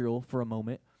of Israel for a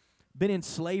moment, been in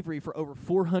slavery for over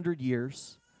 400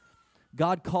 years.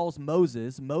 God calls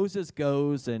Moses. Moses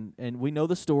goes, and we know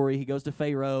the story. He goes to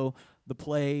Pharaoh, the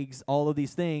plagues, all of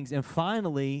these things. And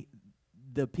finally,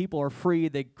 the people are free.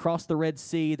 They cross the Red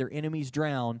Sea. Their enemies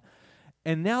drown.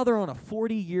 And now they're on a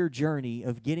 40-year journey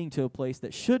of getting to a place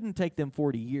that shouldn't take them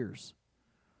 40 years.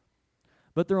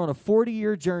 But they're on a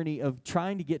 40-year journey of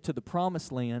trying to get to the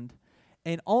promised land.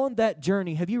 And on that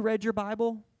journey, have you read your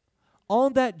Bible?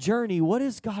 On that journey, what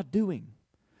is God doing?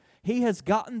 He has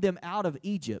gotten them out of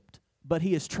Egypt, but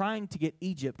he is trying to get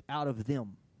Egypt out of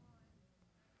them.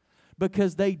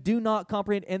 Because they do not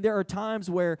comprehend. And there are times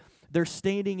where they're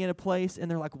standing in a place and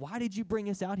they're like, why did you bring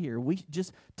us out here? We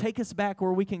just take us back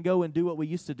where we can go and do what we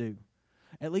used to do.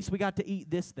 At least we got to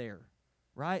eat this there,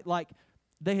 right? Like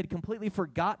they had completely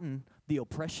forgotten the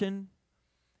oppression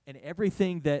and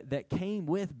everything that came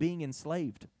with being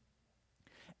enslaved.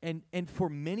 And for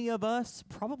many of us,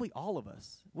 probably all of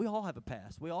us, we all have a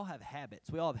past. We all have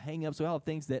habits. We all have hang-ups. We all have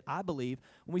things that I believe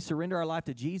when we surrender our life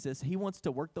to Jesus, he wants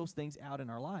to work those things out in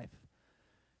our life.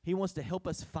 He wants to help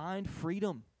us find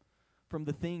freedom from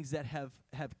the things that have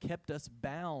kept us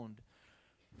bound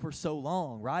for so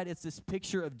long, right? It's this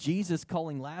picture of Jesus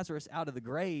calling Lazarus out of the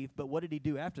grave, but what did he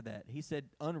do after that? He said,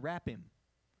 unwrap him.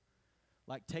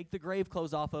 Like, take the grave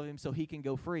clothes off of him so he can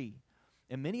go free.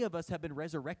 And many of us have been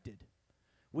resurrected.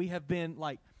 We have been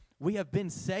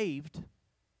saved,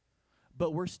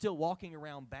 but we're still walking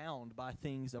around bound by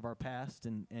things of our past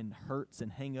and hurts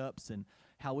and hang-ups and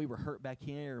how we were hurt back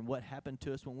here and what happened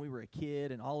to us when we were a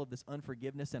kid and all of this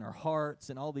unforgiveness in our hearts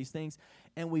and all these things.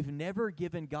 And we've never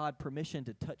given God permission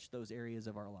to touch those areas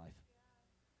of our life.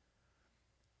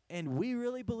 And we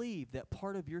really believe that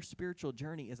part of your spiritual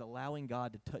journey is allowing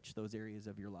God to touch those areas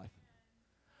of your life.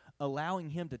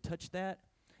 Allowing him to touch that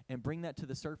and bring that to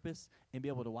the surface and be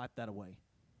able to wipe that away.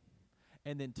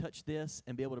 And then touch this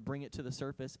and be able to bring it to the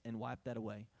surface and wipe that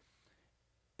away.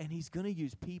 And he's going to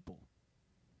use people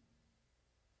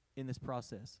in this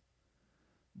process.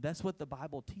 That's what the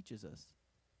Bible teaches us.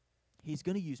 He's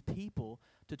going to use people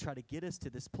to try to get us to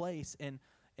this place. And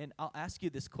I'll ask you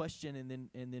this question, and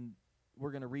then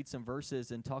we're going to read some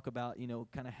verses and talk about,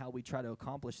 kind of how we try to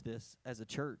accomplish this as a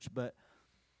church. But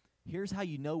here's how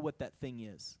you know what that thing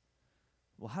is.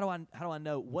 Well, how do I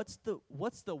know? What's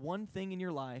the one thing in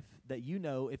your life that you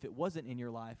know if it wasn't in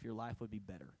your life would be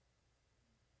better?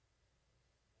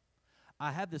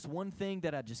 I have this one thing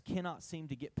that I just cannot seem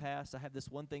to get past. I have this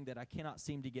one thing that I cannot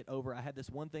seem to get over. I have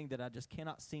this one thing that I just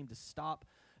cannot seem to stop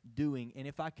doing. And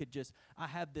if I could I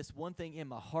have this one thing in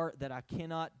my heart that I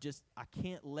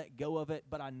can't let go of it,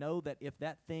 but I know that if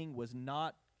that thing was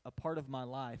not a part of my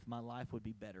life would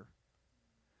be better.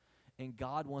 And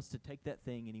God wants to take that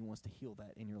thing and he wants to heal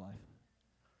that in your life.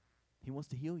 He wants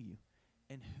to heal you.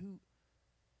 And who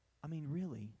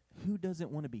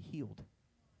doesn't want to be healed?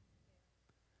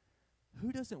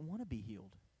 Who doesn't want to be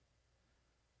healed?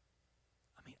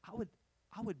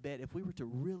 I would bet if we were to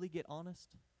really get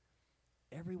honest,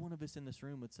 every one of us in this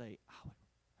room would say,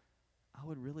 I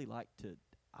would like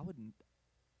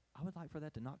for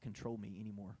that to not control me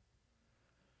anymore.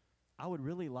 I would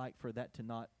really like for that to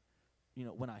not,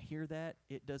 when I hear that,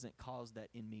 it doesn't cause that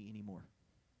in me anymore.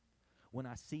 When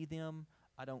I see them,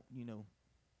 I don't,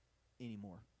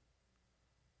 anymore.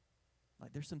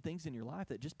 Like, there's some things in your life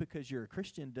that just because you're a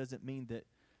Christian doesn't mean that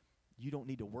you don't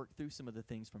need to work through some of the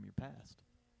things from your past.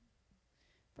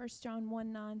 1 John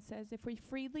 1:9 says, if we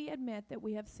freely admit that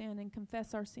we have sinned and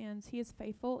confess our sins, he is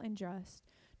faithful and just,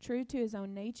 true to his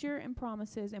own nature and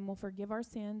promises, and will forgive our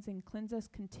sins and cleanse us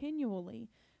continually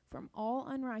from all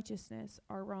unrighteousness,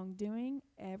 our wrongdoing,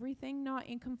 everything not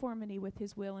in conformity with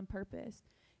his will and purpose.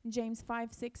 And James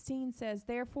 5:16 says,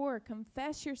 therefore,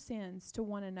 confess your sins to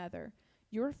one another,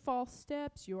 your false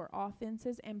steps, your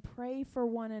offenses, and pray for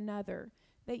one another,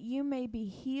 that you may be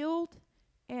healed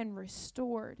and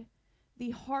restored.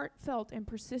 The heartfelt and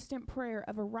persistent prayer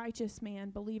of a righteous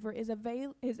man, believer, is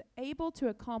able to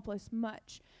accomplish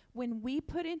much. When we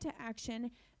put into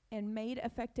action and made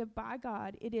effective by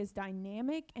God, it is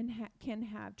dynamic and can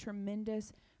have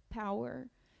tremendous power.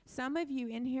 Some of you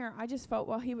in here, I just felt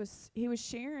while he was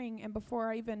sharing, and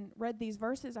before I even read these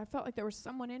verses, I felt like there was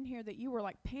someone in here that you were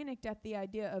like panicked at the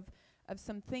idea of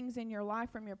some things in your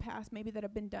life from your past, maybe that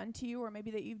have been done to you, or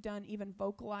maybe that you've done even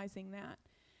vocalizing that.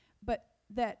 But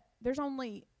that there's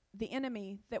only the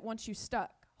enemy that wants you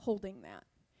stuck holding that.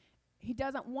 He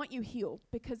doesn't want you healed,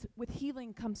 because with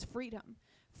healing comes freedom.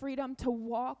 Freedom to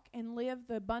walk and live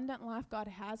the abundant life God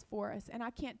has for us. And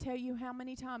I can't tell you how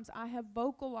many times I have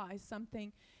vocalized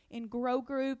something in grow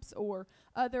groups or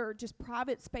other just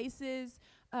private spaces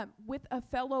with a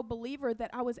fellow believer,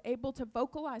 that I was able to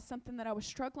vocalize something that I was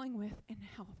struggling with, and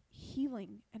how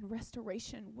healing and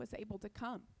restoration was able to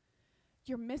come.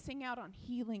 You're missing out on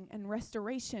healing and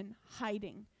restoration,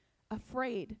 hiding,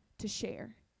 afraid to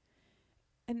share.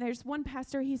 And there's one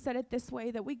pastor, he said it this way,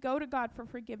 that we go to God for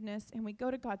forgiveness and we go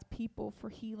to God's people for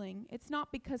healing. It's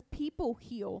not because people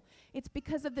heal. It's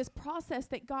because of this process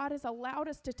that God has allowed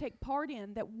us to take part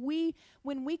in, that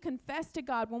when we confess to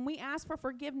God, when we ask for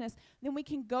forgiveness, then we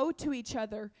can go to each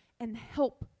other and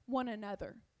help one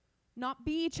another. Not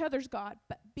be each other's God,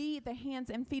 but be the hands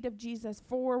and feet of Jesus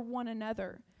for one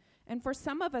another. And for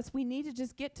some of us, we need to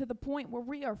just get to the point where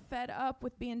we are fed up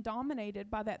with being dominated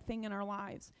by that thing in our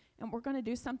lives. And we're going to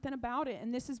do something about it.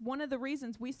 And this is one of the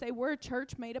reasons we say we're a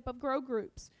church made up of grow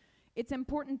groups. It's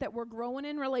important that we're growing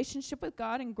in relationship with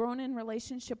God and growing in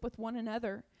relationship with one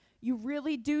another. You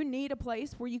really do need a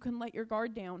place where you can let your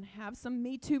guard down, have some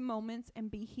Me Too moments,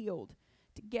 and be healed.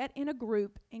 To get in a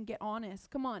group and get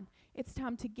honest. Come on. It's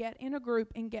time to get in a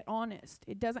group and get honest.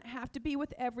 It doesn't have to be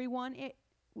with everyone.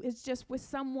 It's just with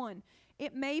someone.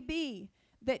 It may be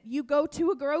that you go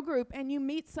to a grow group and you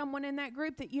meet someone in that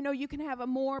group that you know you can have a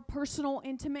more personal,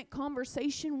 intimate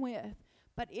conversation with.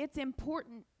 but it's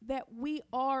important that we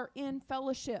are in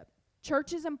fellowship.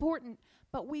 Church is important,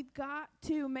 but we've got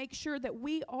to make sure that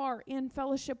we are in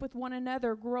fellowship with one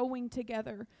another, growing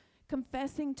together,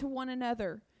 confessing to one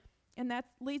another. And that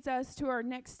leads us to our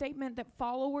next statement, that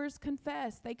followers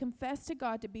confess. They confess to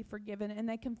God to be forgiven, and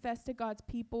they confess to God's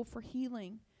people for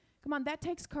healing. Come on, that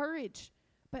takes courage.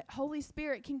 But Holy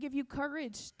Spirit can give you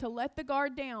courage to let the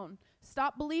guard down.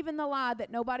 Stop believing the lie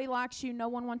that nobody likes you, no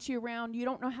one wants you around, you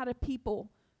don't know how to people.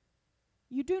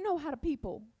 You do know how to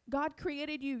people. God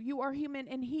created you. You are human,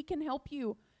 and He can help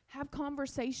you have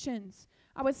conversations.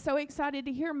 I was so excited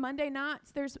to hear Monday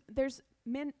nights. There's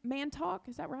man talk.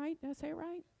 Is that right? Did I say it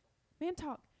right? Man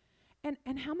talk.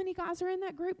 And how many guys are in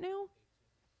that group now?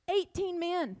 18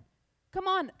 men. Come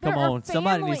on. Come on.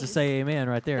 Somebody needs to say amen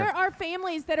right there. There are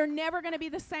families that are never going to be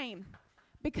the same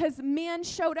because men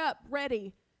showed up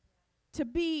ready to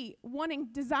be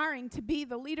desiring to be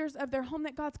the leaders of their home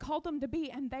that God's called them to be,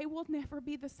 and they will never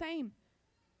be the same.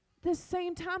 The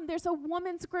same time, there's a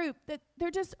women's group that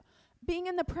they're just being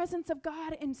in the presence of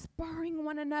God and spurring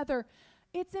one another.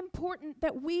 It's important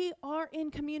that we are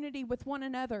in community with one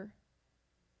another.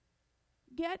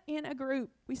 Get in a group.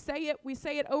 We say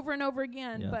it over and over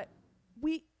again, but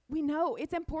we know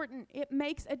it's important. It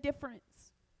makes a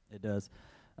difference. It does.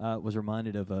 Was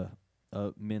reminded of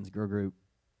a men's girl group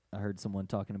I heard someone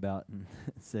talking about, and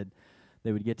said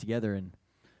they would get together and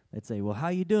they'd say, well, how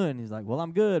you doing? He's like, well,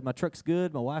 I'm good. My truck's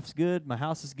good. My wife's good. My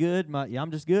house is good.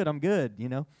 I'm just good. I'm good,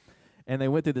 And they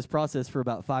went through this process for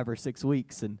about 5 or 6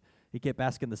 weeks, and he kept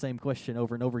asking the same question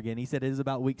over and over again. He said it was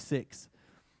about week 6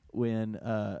 when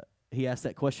he asked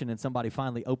that question, and somebody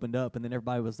finally opened up, and then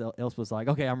everybody else was like,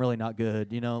 okay, I'm really not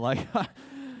good, like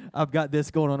I've got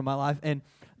this going on in my life. And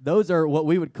those are what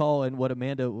we would call, and what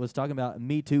Amanda was talking about,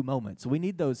 Me Too moments. We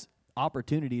need those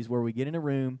opportunities where we get in a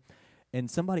room and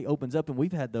somebody opens up, and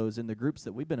we've had those in the groups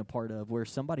that we've been a part of where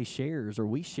somebody shares or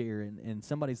we share, and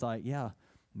somebody's like, yeah,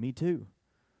 me too.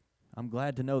 I'm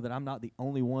glad to know that I'm not the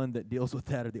only one that deals with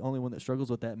that or the only one that struggles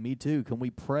with that. Me too. Can we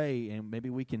pray, and maybe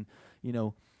we can,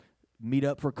 meet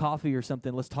up for coffee or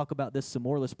something? Let's talk about this some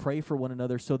more. Let's pray for one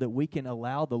another so that we can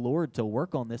allow the Lord to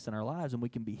work on this in our lives, and we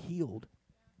can be healed.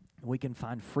 We can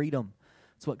find freedom.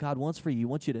 That's what God wants for you. He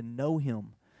wants you to know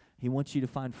Him. He wants you to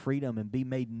find freedom and be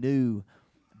made new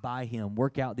by Him.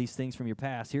 Work out these things from your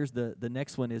past. Here's the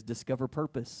next one is discover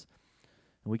purpose.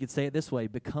 And we could say it this way,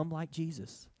 become like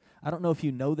Jesus. I don't know if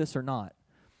you know this or not,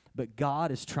 but God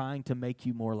is trying to make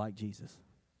you more like Jesus.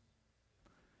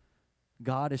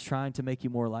 God is trying to make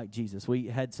you more like Jesus. We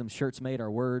had some shirts made.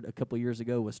 Our word a couple years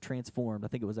ago was transformed. I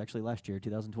think it was actually last year,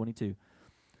 2022.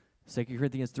 2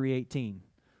 Corinthians 3:18.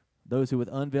 Those who with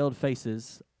unveiled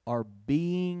faces are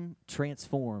being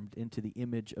transformed into the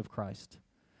image of Christ.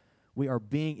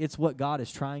 It's what God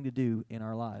is trying to do in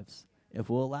our lives. If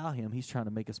we'll allow Him, He's trying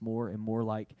to make us more and more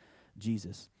like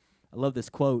Jesus. I love this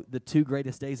quote. The 2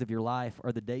 greatest days of your life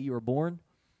are the day you were born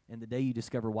and the day you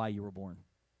discover why you were born.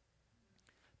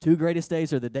 2 greatest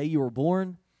days are the day you were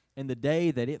born and the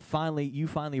day that you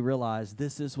finally realize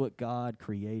this is what God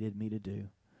created me to do.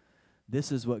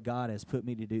 This is what God has put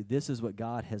me to do. This is what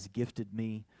God has gifted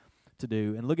me to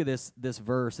do. And look at this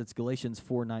verse. It's Galatians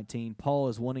 4:19. Paul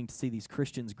is wanting to see these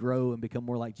Christians grow and become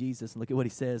more like Jesus. And look at what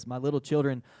he says. My little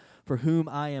children, for whom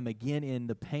I am again in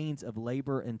the pains of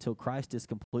labor until Christ is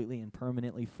completely and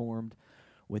permanently formed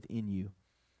within you.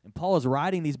 And Paul is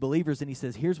writing these believers, and he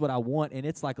says, here's what I want. And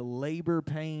it's like labor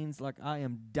pains, like I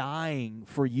am dying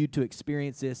for you to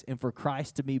experience this and for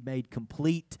Christ to be made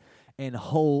complete and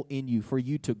whole in you, for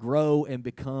you to grow and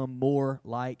become more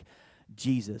like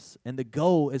Jesus. And the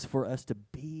goal is for us to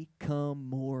become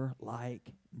more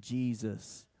like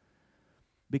Jesus.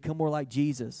 Become more like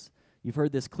Jesus. You've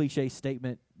heard this cliche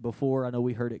statement before. I know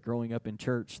we heard it growing up in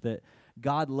church that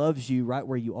God loves you right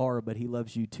where you are, but He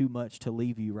loves you too much to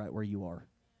leave you right where you are.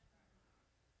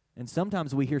 And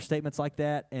sometimes we hear statements like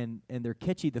that, and they're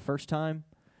catchy the first time,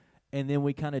 and then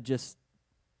we kind of just,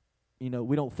 we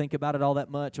don't think about it all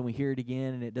that much, and we hear it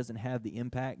again, and it doesn't have the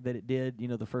impact that it did,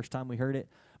 the first time we heard it.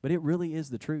 But it really is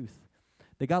the truth.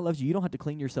 That God loves you. You don't have to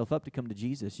clean yourself up to come to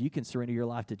Jesus. You can surrender your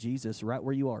life to Jesus right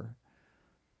where you are.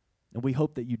 And we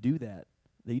hope that you do that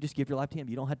you just give your life to Him.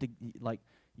 You don't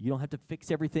have to fix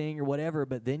everything or whatever,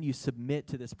 but then you submit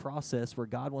to this process where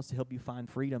God wants to help you find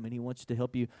freedom, and He wants to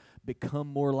help you become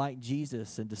more like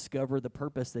Jesus and discover the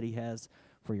purpose that He has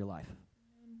for your life.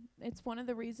 It's one of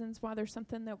the reasons why there's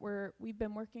something that we've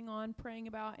been working on, praying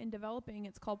about, and developing.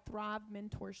 It's called Thrive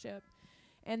Mentorship.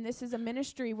 And this is a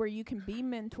ministry where you can be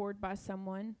mentored by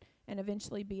someone and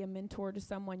eventually be a mentor to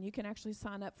someone. You can actually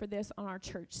sign up for this on our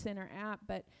Church Center app,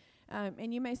 but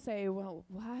And you may say, well,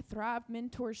 why Thrive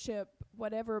Mentorship,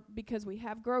 whatever, because we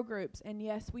have grow groups. And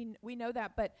yes, we know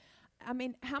that. But, I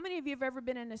mean, how many of you have ever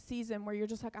been in a season where you're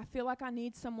just like, I feel like I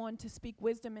need someone to speak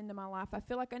wisdom into my life. I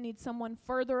feel like I need someone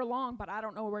further along, but I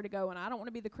don't know where to go. And I don't want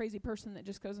to be the crazy person that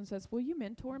just goes and says, will you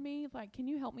mentor me? Like, can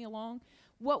you help me along?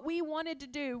 What we wanted to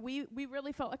do, we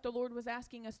really felt like the Lord was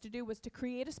asking us to do, was to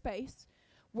create a space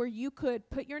where you could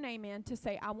put your name in to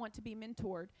say, I want to be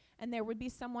mentored. And there would be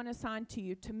someone assigned to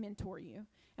you to mentor you.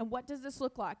 And what does this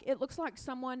look like? It looks like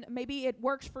someone, maybe it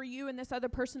works for you and this other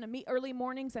person to meet early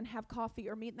mornings and have coffee,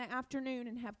 or meet in the afternoon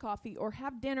and have coffee, or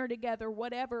have dinner together,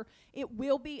 whatever. It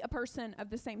will be a person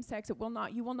of the same sex.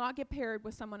 You will not get paired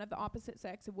with someone of the opposite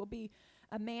sex. It will be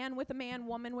a man with a man,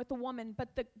 woman with a woman. But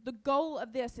the goal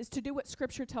of this is to do what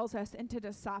Scripture tells us and to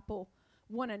disciple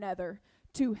one another,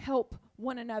 to help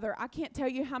one another. I can't tell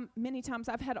you how many times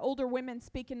I've had older women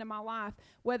speak into my life,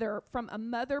 whether from a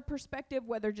mother perspective,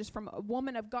 whether just from a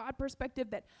woman of God perspective,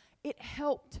 that it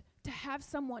helped to have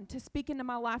someone to speak into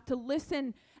my life, to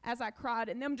listen as I cried,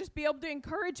 and them just be able to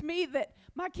encourage me that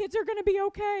my kids are going to be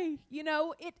okay. You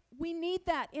know, we need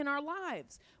that in our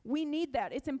lives. We need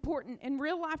that. It's important. And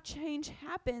real life change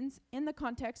happens in the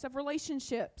context of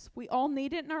relationships. We all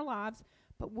need it in our lives,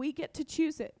 but we get to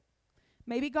choose it.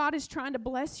 Maybe God is trying to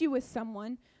bless you with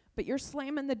someone, but you're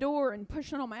slamming the door and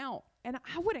pushing them out. And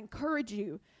I would encourage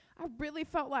you. I really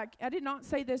felt like, I did not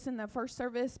say this in the first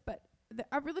service, but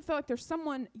I really feel like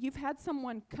you've had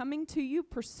someone coming to you,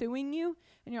 pursuing you,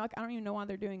 and you're like, I don't even know why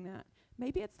they're doing that.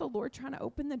 Maybe it's the Lord trying to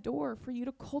open the door for you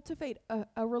to cultivate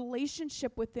a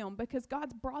relationship with them, because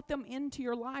God's brought them into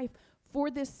your life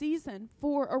for this season,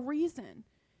 for a reason.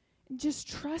 And just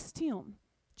trust Him.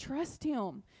 Trust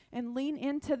Him and lean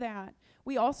into that.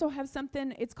 We also have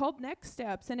something, it's called Next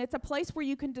Steps, and it's a place where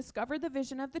you can discover the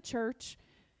vision of the church,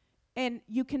 and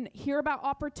you can hear about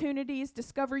opportunities,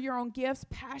 discover your own gifts,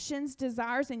 passions,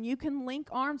 desires, and you can link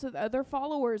arms with other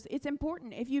followers. It's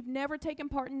important. If you've never taken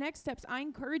part in Next Steps, I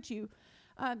encourage you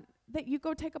that you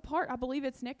go take a part. I believe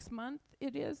it's next month.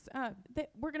 It is that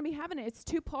we're going to be having it. It's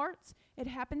 2 parts. It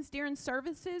happens during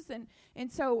services,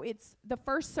 and so it's the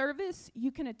first service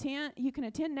you can attend. You can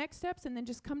attend Next Steps and then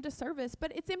just come to service.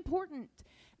 But it's important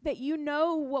that you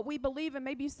know what we believe, and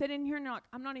maybe you sit in here and you're like,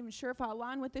 I'm not even sure if I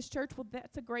align with this church. Well,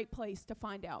 that's a great place to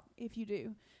find out if you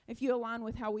do, if you align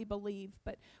with how we believe.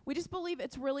 But we just believe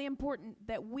it's really important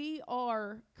that we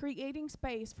are creating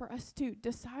space for us to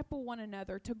disciple one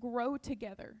another, to grow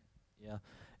together. Yeah,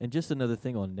 and just another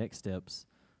thing on Next Steps.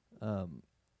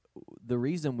 The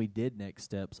reason we did Next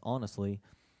Steps, honestly,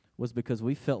 was because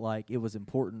we felt like it was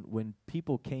important when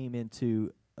people came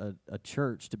into a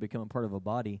church to become a part of a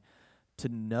body to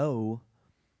know,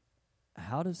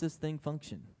 how does this thing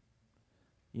function?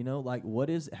 You know, like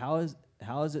how is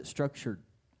it structured,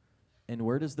 and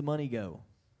where does the money go?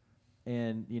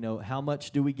 And, you know, how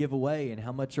much do we give away, and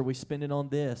how much are we spending on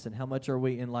this, and how much are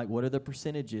we, and like, what are the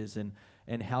percentages,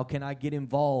 and how can I get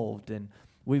involved? And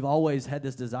we've always had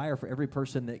this desire for every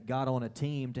person that got on a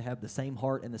team to have the same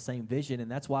heart and the same vision,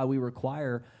 and that's why we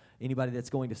require anybody that's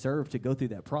going to serve to go through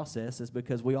that process, is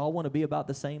because we all want to be about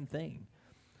the same thing.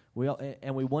 We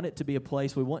want it to be a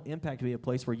place, we want Impact to be a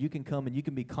place where you can come and you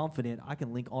can be confident, I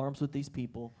can link arms with these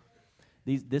people.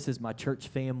 This is my church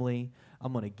family.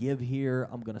 I'm going to give here.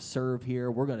 I'm going to serve here.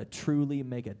 We're going to truly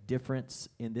make a difference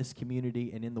in this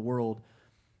community and in the world.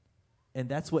 And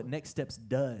that's what Next Steps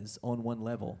does on one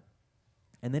level.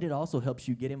 And then it also helps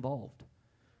you get involved.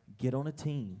 Get on a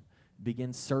team.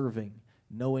 Begin serving.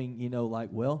 Knowing, you know, like,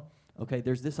 well, okay,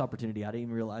 there's this opportunity. I didn't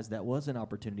even realize that was an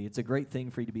opportunity. It's a great thing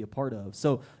for you to be a part of.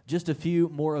 So just a few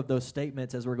more of those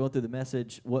statements as we're going through the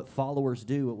message, what followers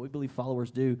do, what we believe followers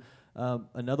do.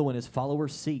 Another one is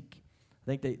followers seek.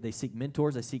 I think they seek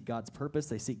mentors. They seek God's purpose.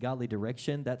 They seek godly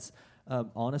direction. That's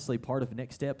honestly part of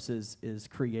Next Steps is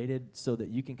created so that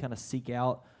you can kind of seek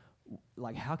out,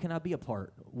 like, how can I be a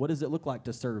part? What does it look like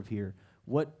to serve here?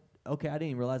 Okay, I didn't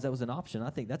even realize that was an option.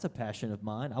 I think that's a passion of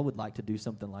mine. I would like to do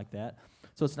something like that.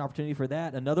 So it's an opportunity for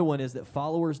that. Another one is that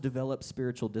followers develop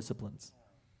spiritual disciplines.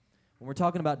 When we're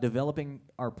talking about developing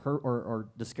or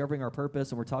discovering our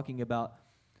purpose, and we're talking about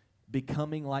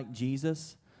becoming like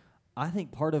Jesus, I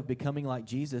think part of becoming like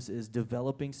Jesus is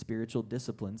developing spiritual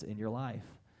disciplines in your life.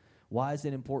 Why is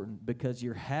it important? Because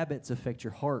your habits affect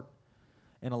your heart.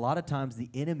 And a lot of times the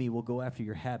enemy will go after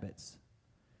your habits.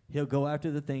 He'll go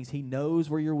after the things. He knows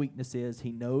where your weakness is.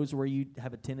 He knows where you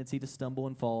have a tendency to stumble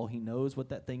and fall. He knows what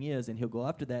that thing is, and he'll go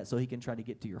after that so he can try to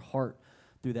get to your heart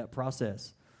through that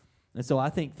process. And so I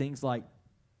think things like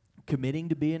committing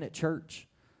to being at church.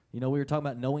 You know, we were talking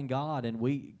about knowing God, and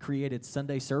we created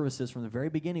Sunday services from the very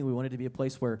beginning. We wanted to be a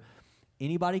place where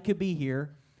anybody could be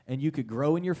here, and you could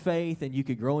grow in your faith, and you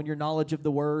could grow in your knowledge of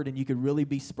the Word, and you could really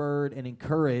be spurred and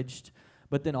encouraged.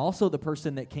 But then also the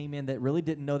person that came in that really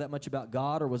didn't know that much about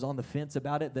God or was on the fence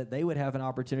about it, that they would have an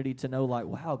opportunity to know, like,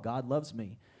 wow, God loves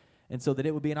me. And so that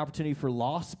it would be an opportunity for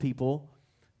lost people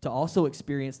to also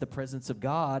experience the presence of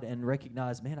God and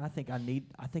recognize, man, I think I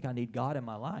need God in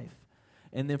my life.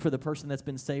 And then for the person that's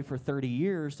been saved for 30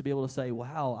 years to be able to say,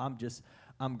 wow,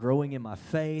 I'm growing in my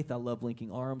faith. I love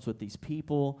linking arms with these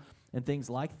people and things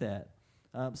like that.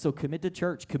 So commit to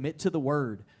church, commit to the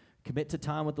Word, commit to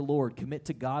time with the Lord, commit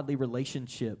to godly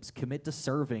relationships, commit to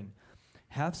serving.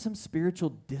 Have some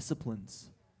spiritual disciplines.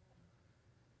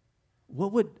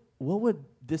 What would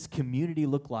this community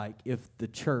look like if the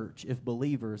church, if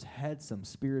believers had some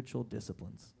spiritual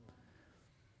disciplines?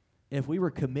 If we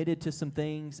were committed to some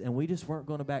things and we just weren't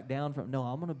going to back down from, no,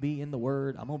 I'm going to be in the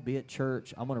Word, I'm going to be at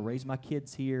church, I'm going to raise my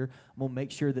kids here, I'm going to make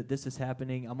sure that this is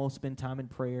happening, I'm going to spend time in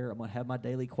prayer, I'm going to have my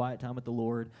daily quiet time with the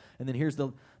Lord. And then here's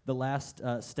the last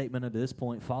statement up to this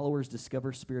point: followers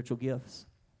discover spiritual gifts.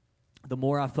 The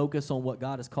more I focus on what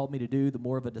God has called me to do, the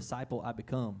more of a disciple I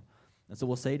become. And so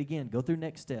we'll say it again, go through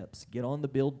next steps, get on the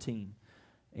build team,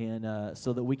 and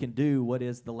so that we can do what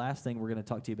is the last thing we're going to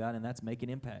talk to you about, and that's make an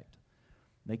impact.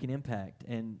 Make an impact.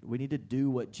 And we need to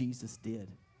do what Jesus did.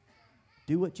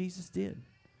 Do what Jesus did.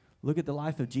 Look at the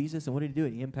life of Jesus, and what did he do?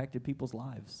 He impacted people's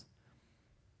lives.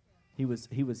 He was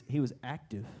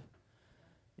active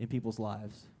in people's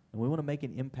lives. And we want to make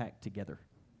an impact together.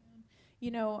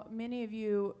 You know, many of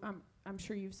you, I'm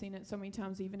sure you've seen it so many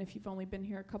times, even if you've only been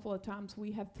here a couple of times,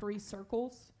 we have 3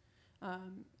 circles.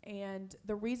 And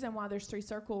the reason why there's 3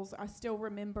 circles, I still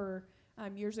remember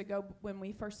years ago when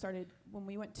we first started, when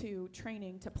we went to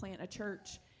training to plant a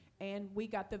church, and we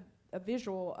got a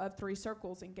visual of 3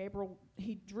 circles, and Gabriel,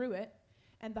 he drew it,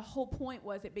 and the whole point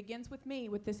was it begins with me,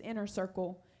 with this inner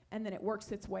circle, and then it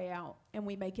works its way out, and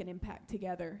we make an impact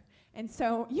together. And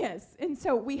so, yes, and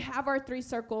so we have our 3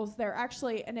 circles. They're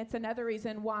actually, and it's another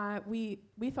reason why we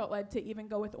felt led to even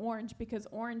go with orange, because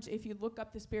orange, if you look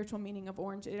up the spiritual meaning of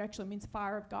orange, it actually means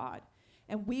fire of God.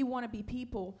 And we want to be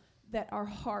people that our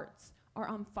hearts are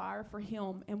on fire for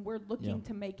Him, and we're looking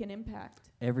to make an impact.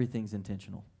 Everything's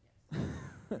intentional.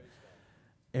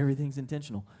 Everything's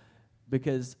intentional,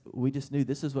 because we just knew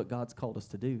this is what God's called us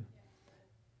to do.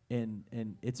 And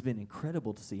it's been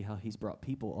incredible to see how He's brought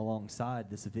people alongside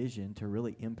this vision to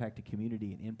really impact the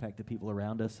community and impact the people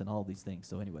around us and all these things.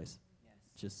 So anyways,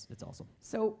 it's awesome.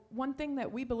 So one thing that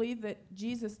we believe that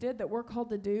Jesus did that we're called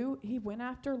to do, He went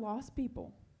after lost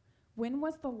people. When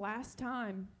was the last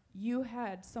time you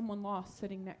had someone lost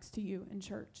sitting next to you in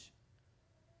church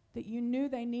that you knew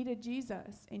they needed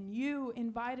Jesus and you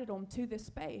invited them to this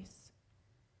space?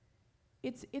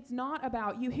 It's not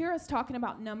about, you hear us talking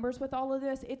about numbers with all of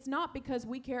this. It's not because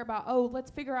we care about,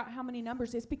 let's figure out how many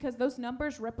numbers. It's because those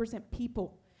numbers represent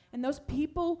people. And those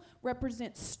people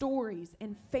represent stories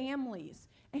and families.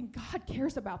 And God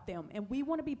cares about them. And we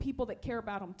want to be people that care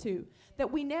about them too.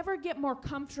 That we never get more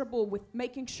comfortable with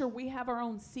making sure we have our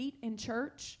own seat in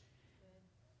church.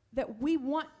 That we'd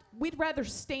rather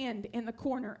stand in the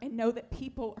corner and know that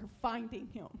people are finding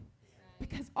Him.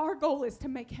 Because our goal is to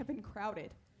make heaven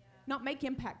crowded. Not make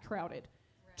impact crowded.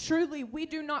 Right. Truly, we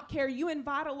do not care. You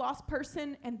invite a lost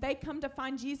person and they come to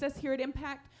find Jesus here at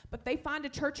Impact, but they find a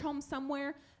church home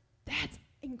somewhere. That's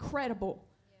incredible.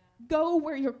 Yeah. Go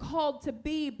where you're called to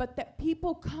be, but that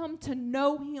people come to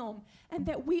know Him, and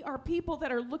that we are people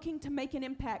that are looking to make an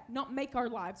impact, not make our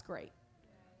lives great.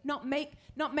 Not make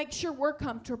sure we're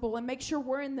comfortable and make sure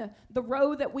we're in the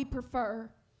row that we prefer,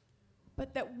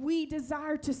 but that we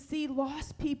desire to see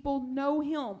lost people know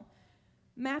Him.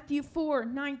 Matthew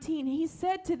 4:19, He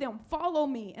said to them, "Follow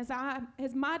me as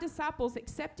my disciples,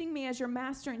 accepting me as your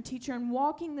master and teacher, and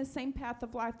walking the same path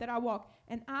of life that I walk,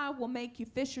 and I will make you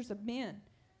fishers of men."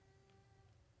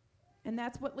 And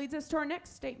that's what leads us to our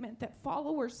next statement, that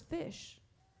followers fish.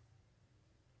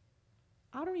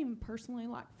 I don't even personally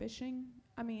like fishing.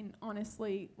 I mean,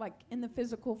 honestly, like in the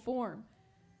physical form.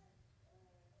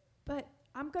 But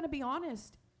I'm going to be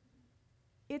honest.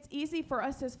 It's easy for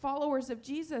us as followers of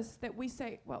Jesus that we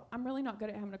say, well, I'm really not good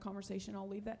at having a conversation. I'll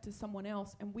leave that to someone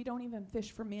else. And we don't even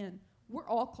fish for men. We're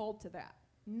all called to that.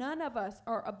 None of us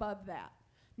are above that.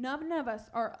 None of us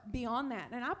are beyond that.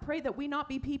 And I pray that we not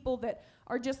be people that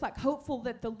are just like hopeful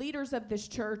that the leaders of this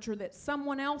church or that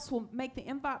someone else will make the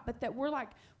invite, but that we're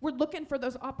looking for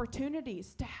those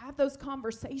opportunities to have those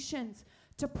conversations,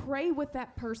 to pray with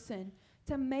that person,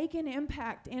 to make an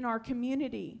impact in our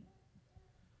community.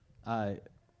 I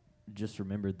just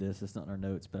remembered this. It's not in our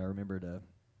notes, but I remembered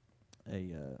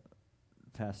a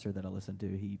pastor that I listened to.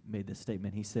 He made this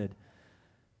statement. He said,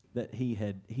 that he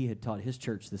had taught his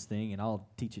church this thing, and I'll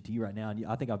teach it to you right now. And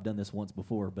I think I've done this once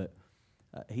before, but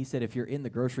he said if you're in the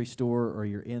grocery store or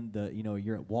you're in the,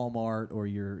 you're at Walmart or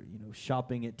you're,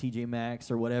 shopping at TJ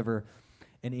Maxx or whatever,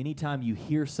 and anytime you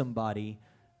hear somebody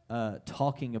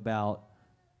talking about,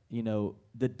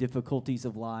 the difficulties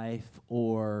of life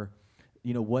or,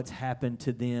 what's happened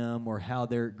to them or how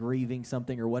they're grieving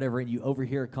something or whatever, and you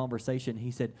overhear a conversation,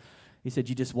 he said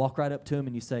you just walk right up to him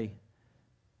and you say,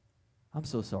 I'm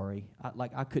so sorry.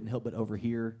 I couldn't help but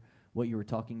overhear what you were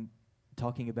talking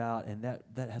about, and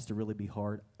that has to really be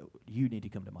hard. You need to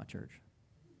come to my church.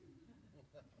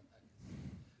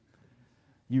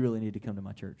 You really need to come to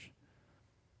my church.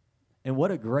 And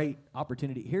what a great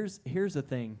opportunity. Here's the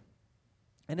thing,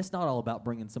 and it's not all about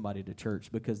bringing somebody to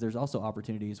church, because there's also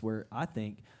opportunities where I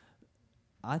think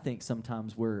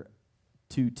sometimes we're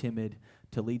too timid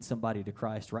to lead somebody to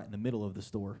Christ right in the middle of the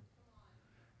store,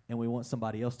 and we want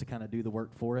somebody else to kind of do the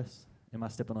work for us. Am I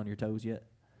stepping on your toes yet?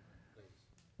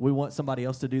 We want somebody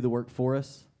else to do the work for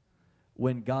us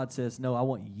when God says, no, I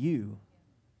want you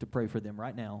to pray for them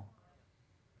right now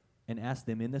and ask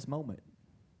them in this moment,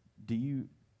 do you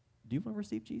want to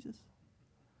receive Jesus?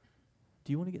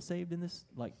 Do you want to get saved in this?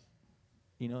 And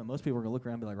most people are going to look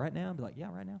around and be like, right now? And be like, yeah,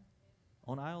 right now.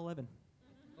 On aisle 11.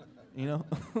 We're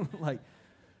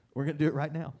going to do it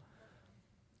right now.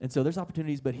 And so there's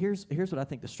opportunities, but here's what I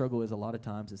think the struggle is a lot of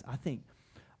times is I think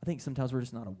sometimes we're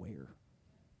just not aware.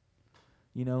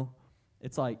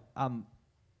 It's like I'm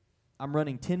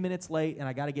running 10 minutes late and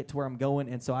I got to get to where I'm going,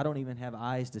 and so I don't even have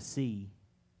eyes to see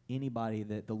anybody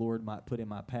that the Lord might put in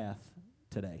my path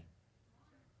today.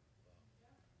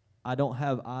 I don't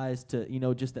have eyes to,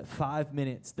 just that 5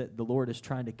 minutes that the Lord is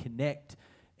trying to connect,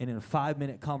 and in a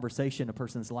 5-minute conversation, a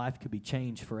person's life could be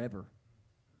changed forever.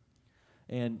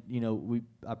 And,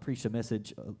 I preached a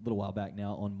message a little while back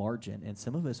now on margin, and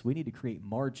some of us, we need to create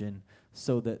margin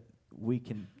so that we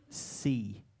can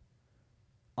see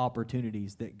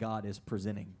opportunities that God is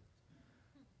presenting.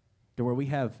 To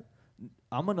where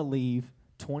I'm going to leave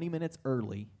 20 minutes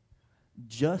early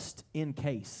just in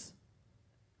case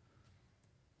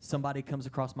somebody comes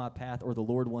across my path or the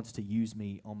Lord wants to use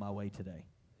me on my way today.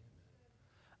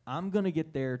 I'm going to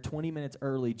get there 20 minutes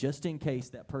early just in case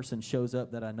that person shows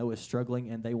up that I know is struggling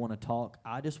and they want to talk.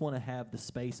 I just want to have the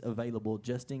space available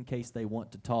just in case they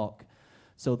want to talk,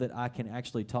 so that I can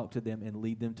actually talk to them and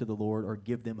lead them to the Lord or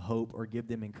give them hope or give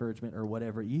them encouragement or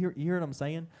whatever. You hear what I'm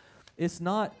saying?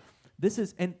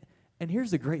 And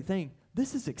here's the great thing.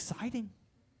 This is exciting.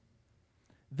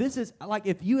 This is,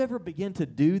 if you ever begin to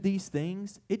do these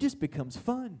things, it just becomes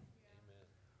fun.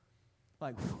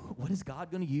 Amen. What is God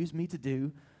going to use me to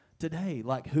do today?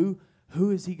 Who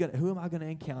am I going to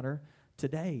encounter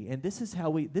today? And this is how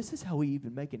we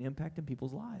even make an impact in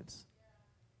people's lives.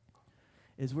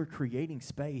 Is we're creating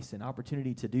space and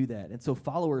opportunity to do that. And so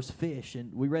followers fish.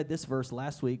 And we read this verse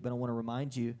last week, but I want to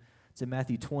remind you, it's in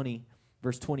Matthew 20,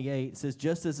 verse 28. It says,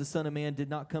 just as the Son of Man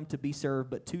did not come to be served,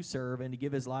 but to serve, and to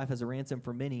give his life as a ransom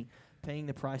for many, paying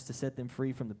the price to set them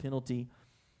free from the penalty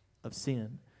of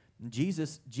sin. And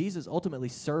Jesus ultimately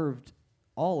served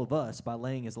all of us by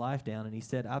laying his life down. And he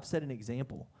said, I've set an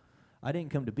example. I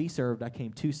didn't come to be served, I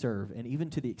came to serve. And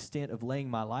even to the extent of laying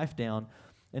my life down.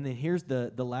 And then here's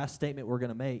the last statement we're going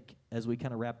to make as we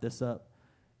kind of wrap this up,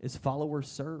 is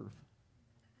followers serve.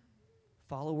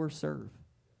 Followers serve.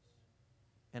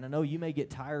 And I know you may get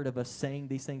tired of us saying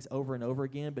these things over and over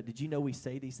again, but did you know we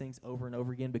say these things over and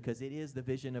over again because it is the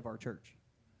vision of our church?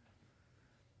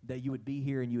 That you would be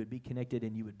here and you would be connected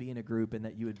and you would be in a group and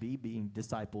that you would be being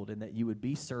discipled and that you would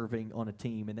be serving on a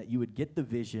team and that you would get the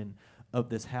vision of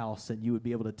this house and you would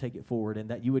be able to take it forward and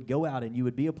that you would go out and you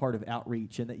would be a part of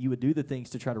outreach and that you would do the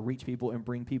things to try to reach people and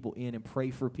bring people in and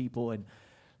pray for people. And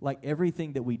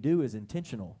everything that we do is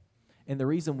intentional. And the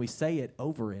reason we say it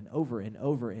over and over and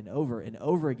over and over and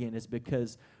over again is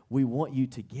because we want you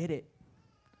to get it.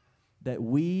 That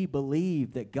we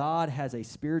believe that God has a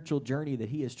spiritual journey that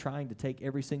he is trying to take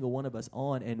every single one of us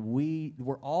on, and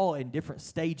we're all in different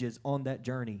stages on that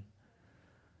journey.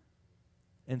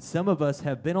 And some of us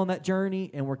have been on that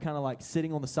journey, and we're kind of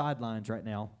sitting on the sidelines right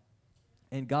now.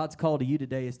 And God's call to you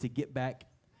today is to get back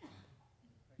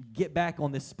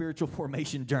on this spiritual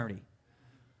formation journey.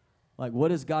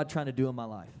 What is God trying to do in my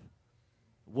life?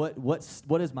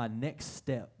 What is my next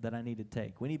step that I need to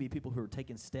take? We need to be people who are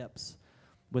taking steps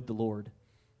with the Lord. I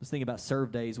was thinking about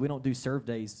serve days. We don't do serve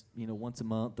days, once a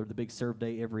month or the big serve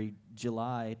day every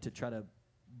July to try to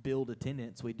build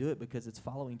attendance. We do it because it's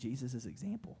following Jesus'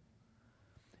 example.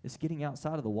 It's getting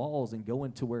outside of the walls and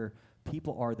going to where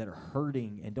people are that are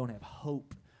hurting and don't have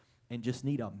hope and just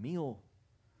need a meal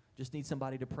just need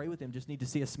somebody to pray with them, just need to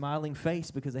see a smiling face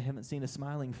because they haven't seen a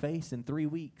smiling face in 3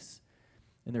 weeks.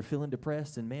 And they're feeling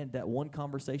depressed, and man, that one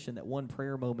conversation, that one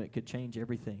prayer moment could change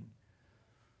everything.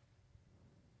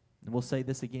 And we'll say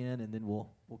this again, and then we'll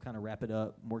kind of wrap it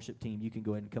up. Worship team, you can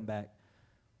go ahead and come back.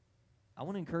 I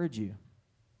want to encourage you.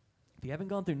 If you haven't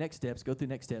gone through next steps, go through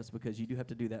next steps, because you do have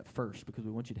to do that first, because we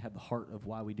want you to have the heart of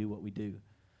why we do what we do.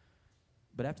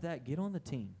 But after that, get on the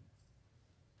team.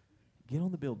 Get on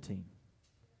the build team.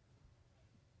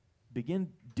 Begin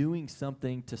doing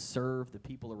something to serve the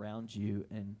people around you,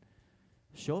 and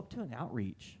show up to an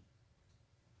outreach.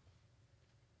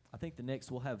 I think the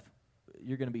next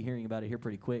you're going to be hearing about it here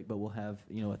pretty quick, but we'll have,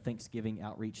 a Thanksgiving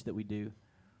outreach that we do,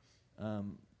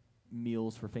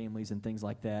 meals for families and things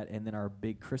like that, and then our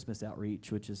big Christmas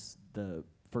outreach, which is the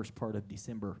first part of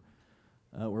December,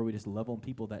 where we just love on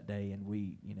people that day, and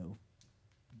we,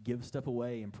 give stuff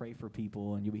away and pray for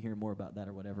people, and you'll be hearing more about that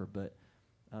or whatever. But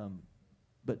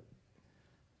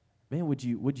man, would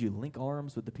you link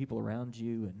arms with the people around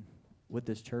you and with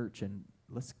this church, and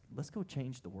let's go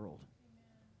change the world.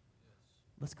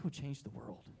 Let's go change the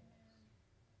world.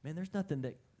 Man, there's nothing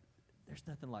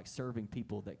like serving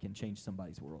people that can change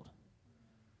somebody's world.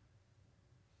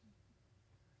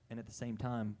 And at the same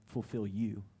time, fulfill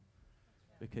you,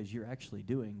 because you're actually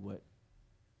doing what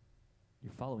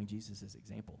you're following Jesus'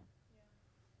 example.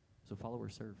 So follow or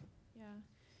serve. Yeah.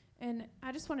 And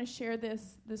I just want to share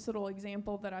this little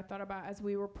example that I thought about as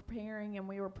we were preparing and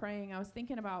we were praying. I was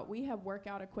thinking about, we have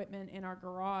workout equipment in our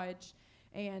garage,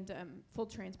 and full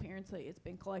transparency, it's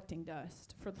been collecting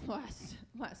dust for the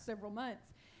last several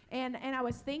months. And I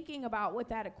was thinking about, with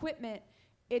that equipment,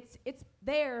 it's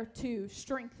there to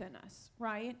strengthen us,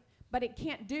 right? But it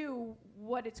can't do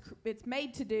what it's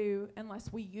made to do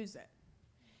unless we use it.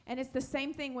 And it's the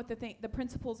same thing with the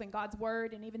principles in God's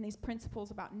word, and even these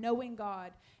principles about knowing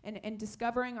God and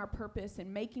discovering our purpose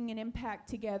and making an impact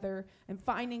together and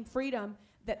finding freedom,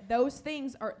 that those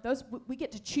things we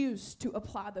get to choose to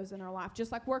apply those in our life.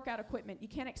 Just like workout equipment, you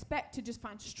can't expect to just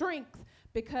find strength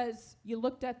because you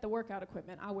looked at the workout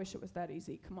equipment. I wish it was that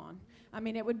easy. Come on. I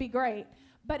mean, it would be great.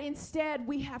 But instead,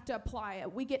 we have to apply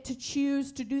it. We get to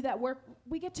choose to do that work.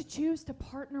 We get to choose to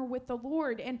partner with the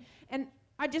Lord. And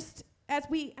I just... As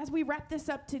we wrap this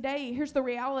up today, here's the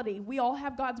reality. We all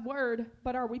have God's word,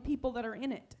 but are we people that are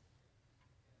in it?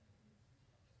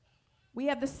 We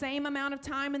have the same amount of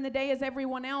time in the day as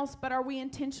everyone else, but are we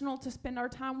intentional to spend our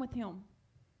time with Him?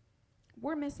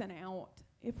 We're missing out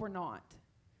if we're not.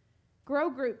 Grow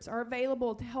groups are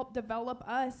available to help develop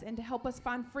us and to help us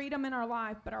find freedom in our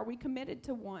life, but are we committed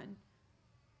to one?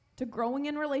 To growing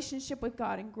in relationship with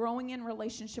God and growing in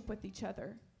relationship with each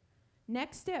other?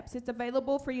 Next steps, it's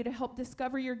available for you to help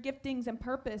discover your giftings and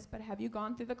purpose, but have you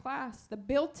gone through the class? The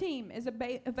build team is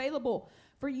available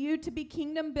for you to be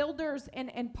kingdom builders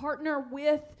and partner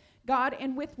with God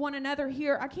and with one another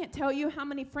here. I can't tell you how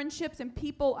many friendships and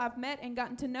people I've met and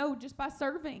gotten to know just by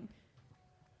serving.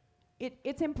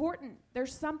 It's important.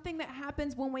 There's something that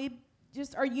happens when we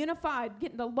just are unified,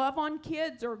 getting to love on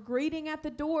kids or greeting at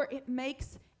the door. It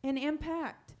makes an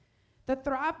impact. The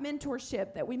Thrive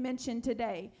mentorship that we mentioned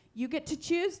today, you get to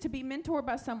choose to be mentored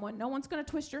by someone. No one's going to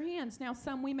twist your hands. Now,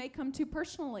 some we may come to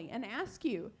personally and ask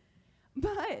you.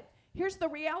 But here's the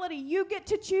reality. You get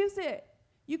to choose it.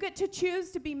 You get to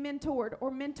choose to be mentored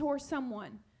or mentor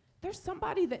someone. There's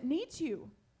somebody that needs you.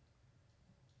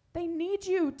 They need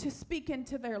you to speak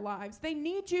into their lives. They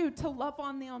need you to love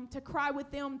on them, to cry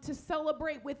with them, to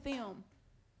celebrate with them.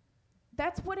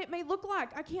 That's what it may look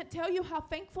like. I can't tell you how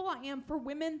thankful I am for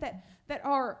women that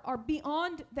are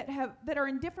beyond, that are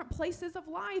in different places of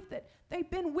life, that they've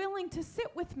been willing to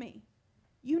sit with me.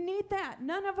 You need that.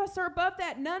 None of us are above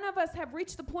that. None of us have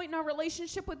reached the point in our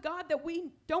relationship with God that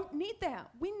we don't need that.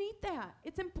 We need that.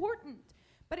 It's important,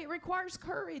 but it requires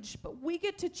courage. But we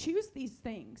get to choose these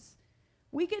things.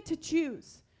 We get to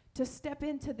choose to step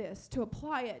into this, to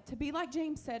apply it, to be like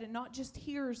James said, and not just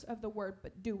hearers of the word,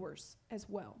 but doers as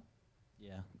well.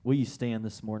 Yeah. Will you stand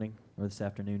this morning, or this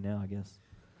afternoon now, I guess?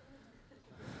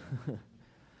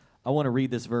 I want to read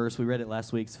this verse. We read it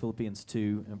last week. It's Philippians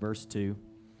 2 and verse 2.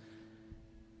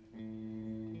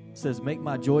 It says, "Make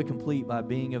my joy complete by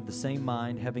being of the same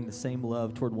mind, having the same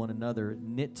love toward one another,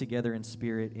 knit together in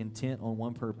spirit, intent on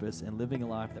one purpose, and living a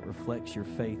life that reflects your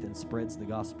faith and spreads the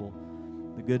gospel,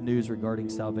 the good news regarding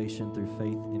salvation through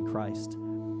faith in Christ."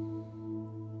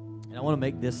 And I want to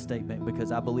make this statement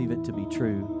because I believe it to be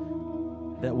true,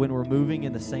 that when we're moving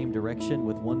in the same direction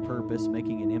with one purpose,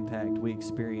 making an impact, we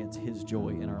experience His joy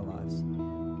in our lives.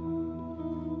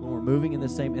 When we're moving in the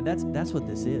same, and that's what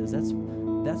this is.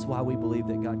 That's why we believe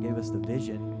that God gave us the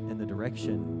vision and the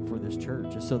direction for this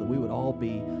church is so that we would all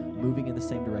be moving in the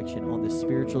same direction on this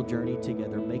spiritual journey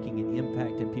together, making an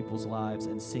impact in people's lives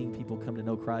and seeing people come to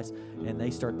know Christ, and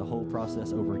they start the whole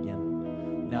process over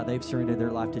again. Now they've surrendered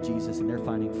their life to Jesus, and they're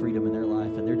finding freedom in their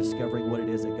life, and they're discovering what it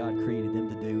is that God created them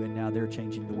to do, and now they're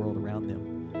changing the world around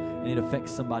them. And it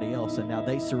affects somebody else, and now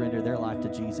they surrender their life to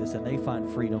Jesus, and they find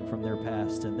freedom from their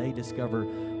past, and they discover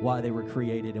why they were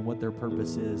created and what their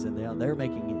purpose is, and they're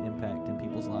making an impact in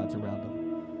people's lives around them.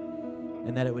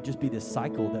 And that it would just be this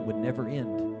cycle that would never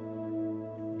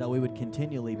end, that we would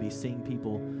continually be seeing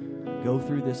people go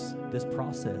through this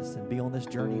process and be on this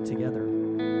journey together.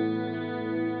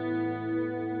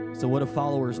 So what do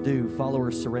followers do?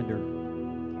 Followers surrender.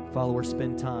 Followers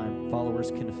spend time. Followers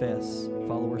confess.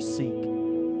 Followers seek.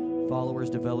 Followers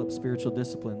develop spiritual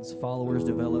disciplines. Followers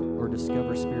develop or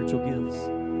discover spiritual gifts.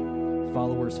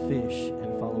 Followers fish,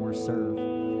 and followers serve.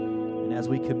 And as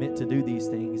we commit to do these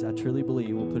things, I truly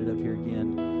believe, we'll put it up here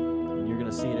again, and you're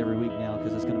going to see it every week now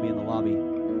because it's going to be in the lobby.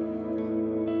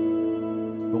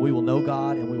 But we will know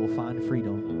God, and we will find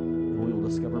freedom, and we will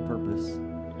discover purpose,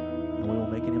 and we will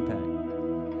make an impact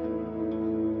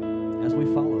as we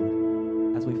follow,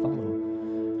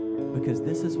 because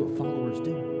this is what followers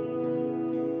do.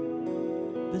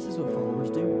 This is what followers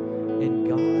do. And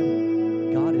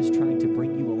God is trying to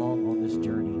bring you along on this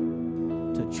journey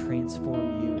to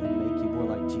transform you and make you more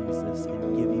like Jesus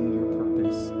and give you your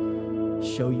purpose,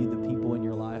 show you the people in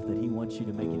your life that he wants you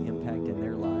to make an impact in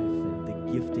their life, and the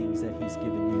giftings that he's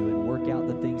given you, and work out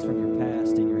the things from your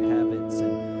past and your habits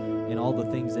and all the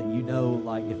things that you know,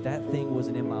 like, if that thing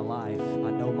wasn't in my life, I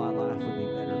know my life would be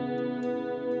better.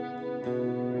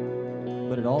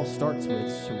 But it all starts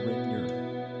with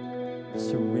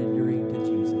surrendering to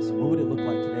Jesus. What would it look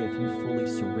like today if you fully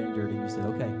surrendered and you said,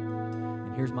 okay,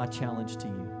 and here's my challenge to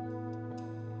you,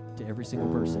 to every single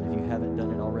person, if you haven't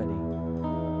done it already,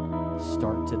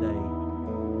 start today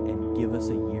and give us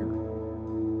a year.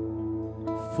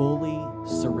 Fully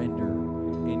surrender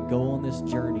and go on this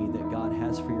journey that God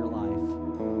has for your life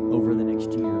over the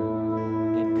next year,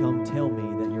 and come tell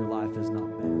me that your life is not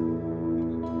better.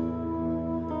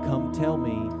 Come tell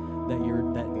me that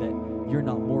you're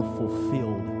not more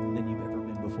fulfilled than you've ever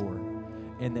been before,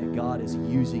 and that God is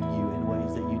using you in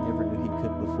ways that you never knew he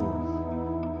could before.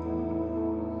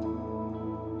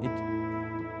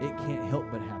 It can't help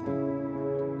but happen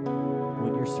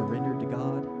when you're surrendered to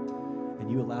God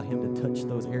and you allow him to touch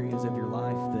those areas of your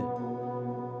life that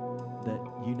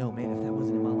you know, man, if that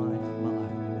wasn't in my life would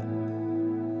be better.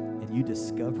 And you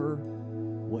discover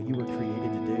what you were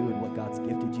created to do and what God's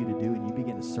gifted you to do, and you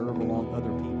begin to serve along other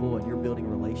people, and you're building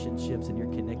relationships, and you're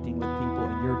connecting with people,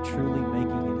 and you're truly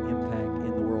making an impact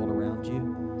in the world around you.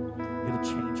 It'll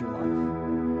change your life.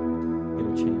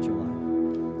 It'll change your life.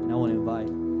 And I want to invite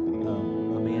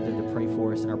Amanda to pray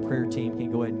for us, and our prayer team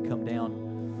can go ahead and come down.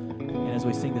 And as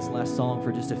we sing this last song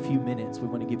for just a few minutes, we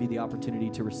want to give you the opportunity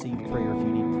to receive prayer if you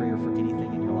need prayer for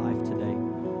anything in your life today.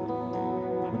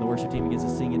 When the worship team begins to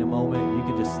sing in a moment, you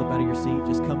can just slip out of your seat,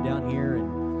 just come down here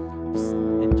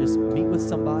and just meet with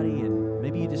somebody, and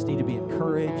maybe you just need to be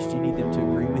encouraged, you need them to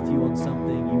agree with you on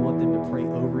something, you want them to pray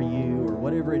over you, or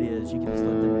whatever it is, you can just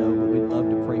let them know, but we'd love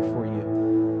to pray for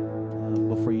you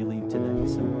before you leave today.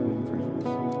 So we can pray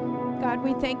for us. God,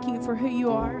 we thank you for who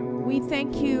you are. We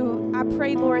thank you. I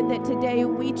pray, Lord, that today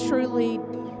we truly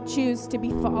choose to be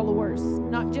followers,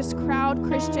 not just crowd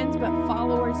Christians, but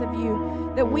followers of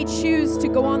you, that we choose to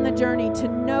go on the journey to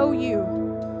know you,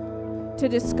 to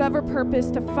discover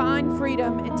purpose, to find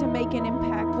freedom, and to make an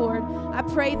impact, Lord. I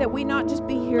pray that we not just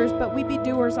be hearers, but we be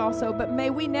doers also, but may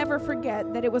we never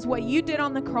forget that it was what you did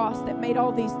on the cross that made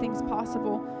all these things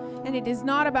possible. And it is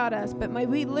not about us, but may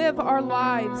we live our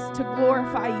lives to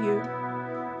glorify you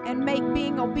and make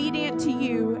being obedient to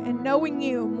you and knowing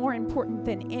you more important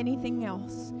than anything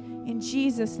else. In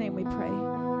Jesus' name we pray.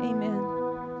 Amen.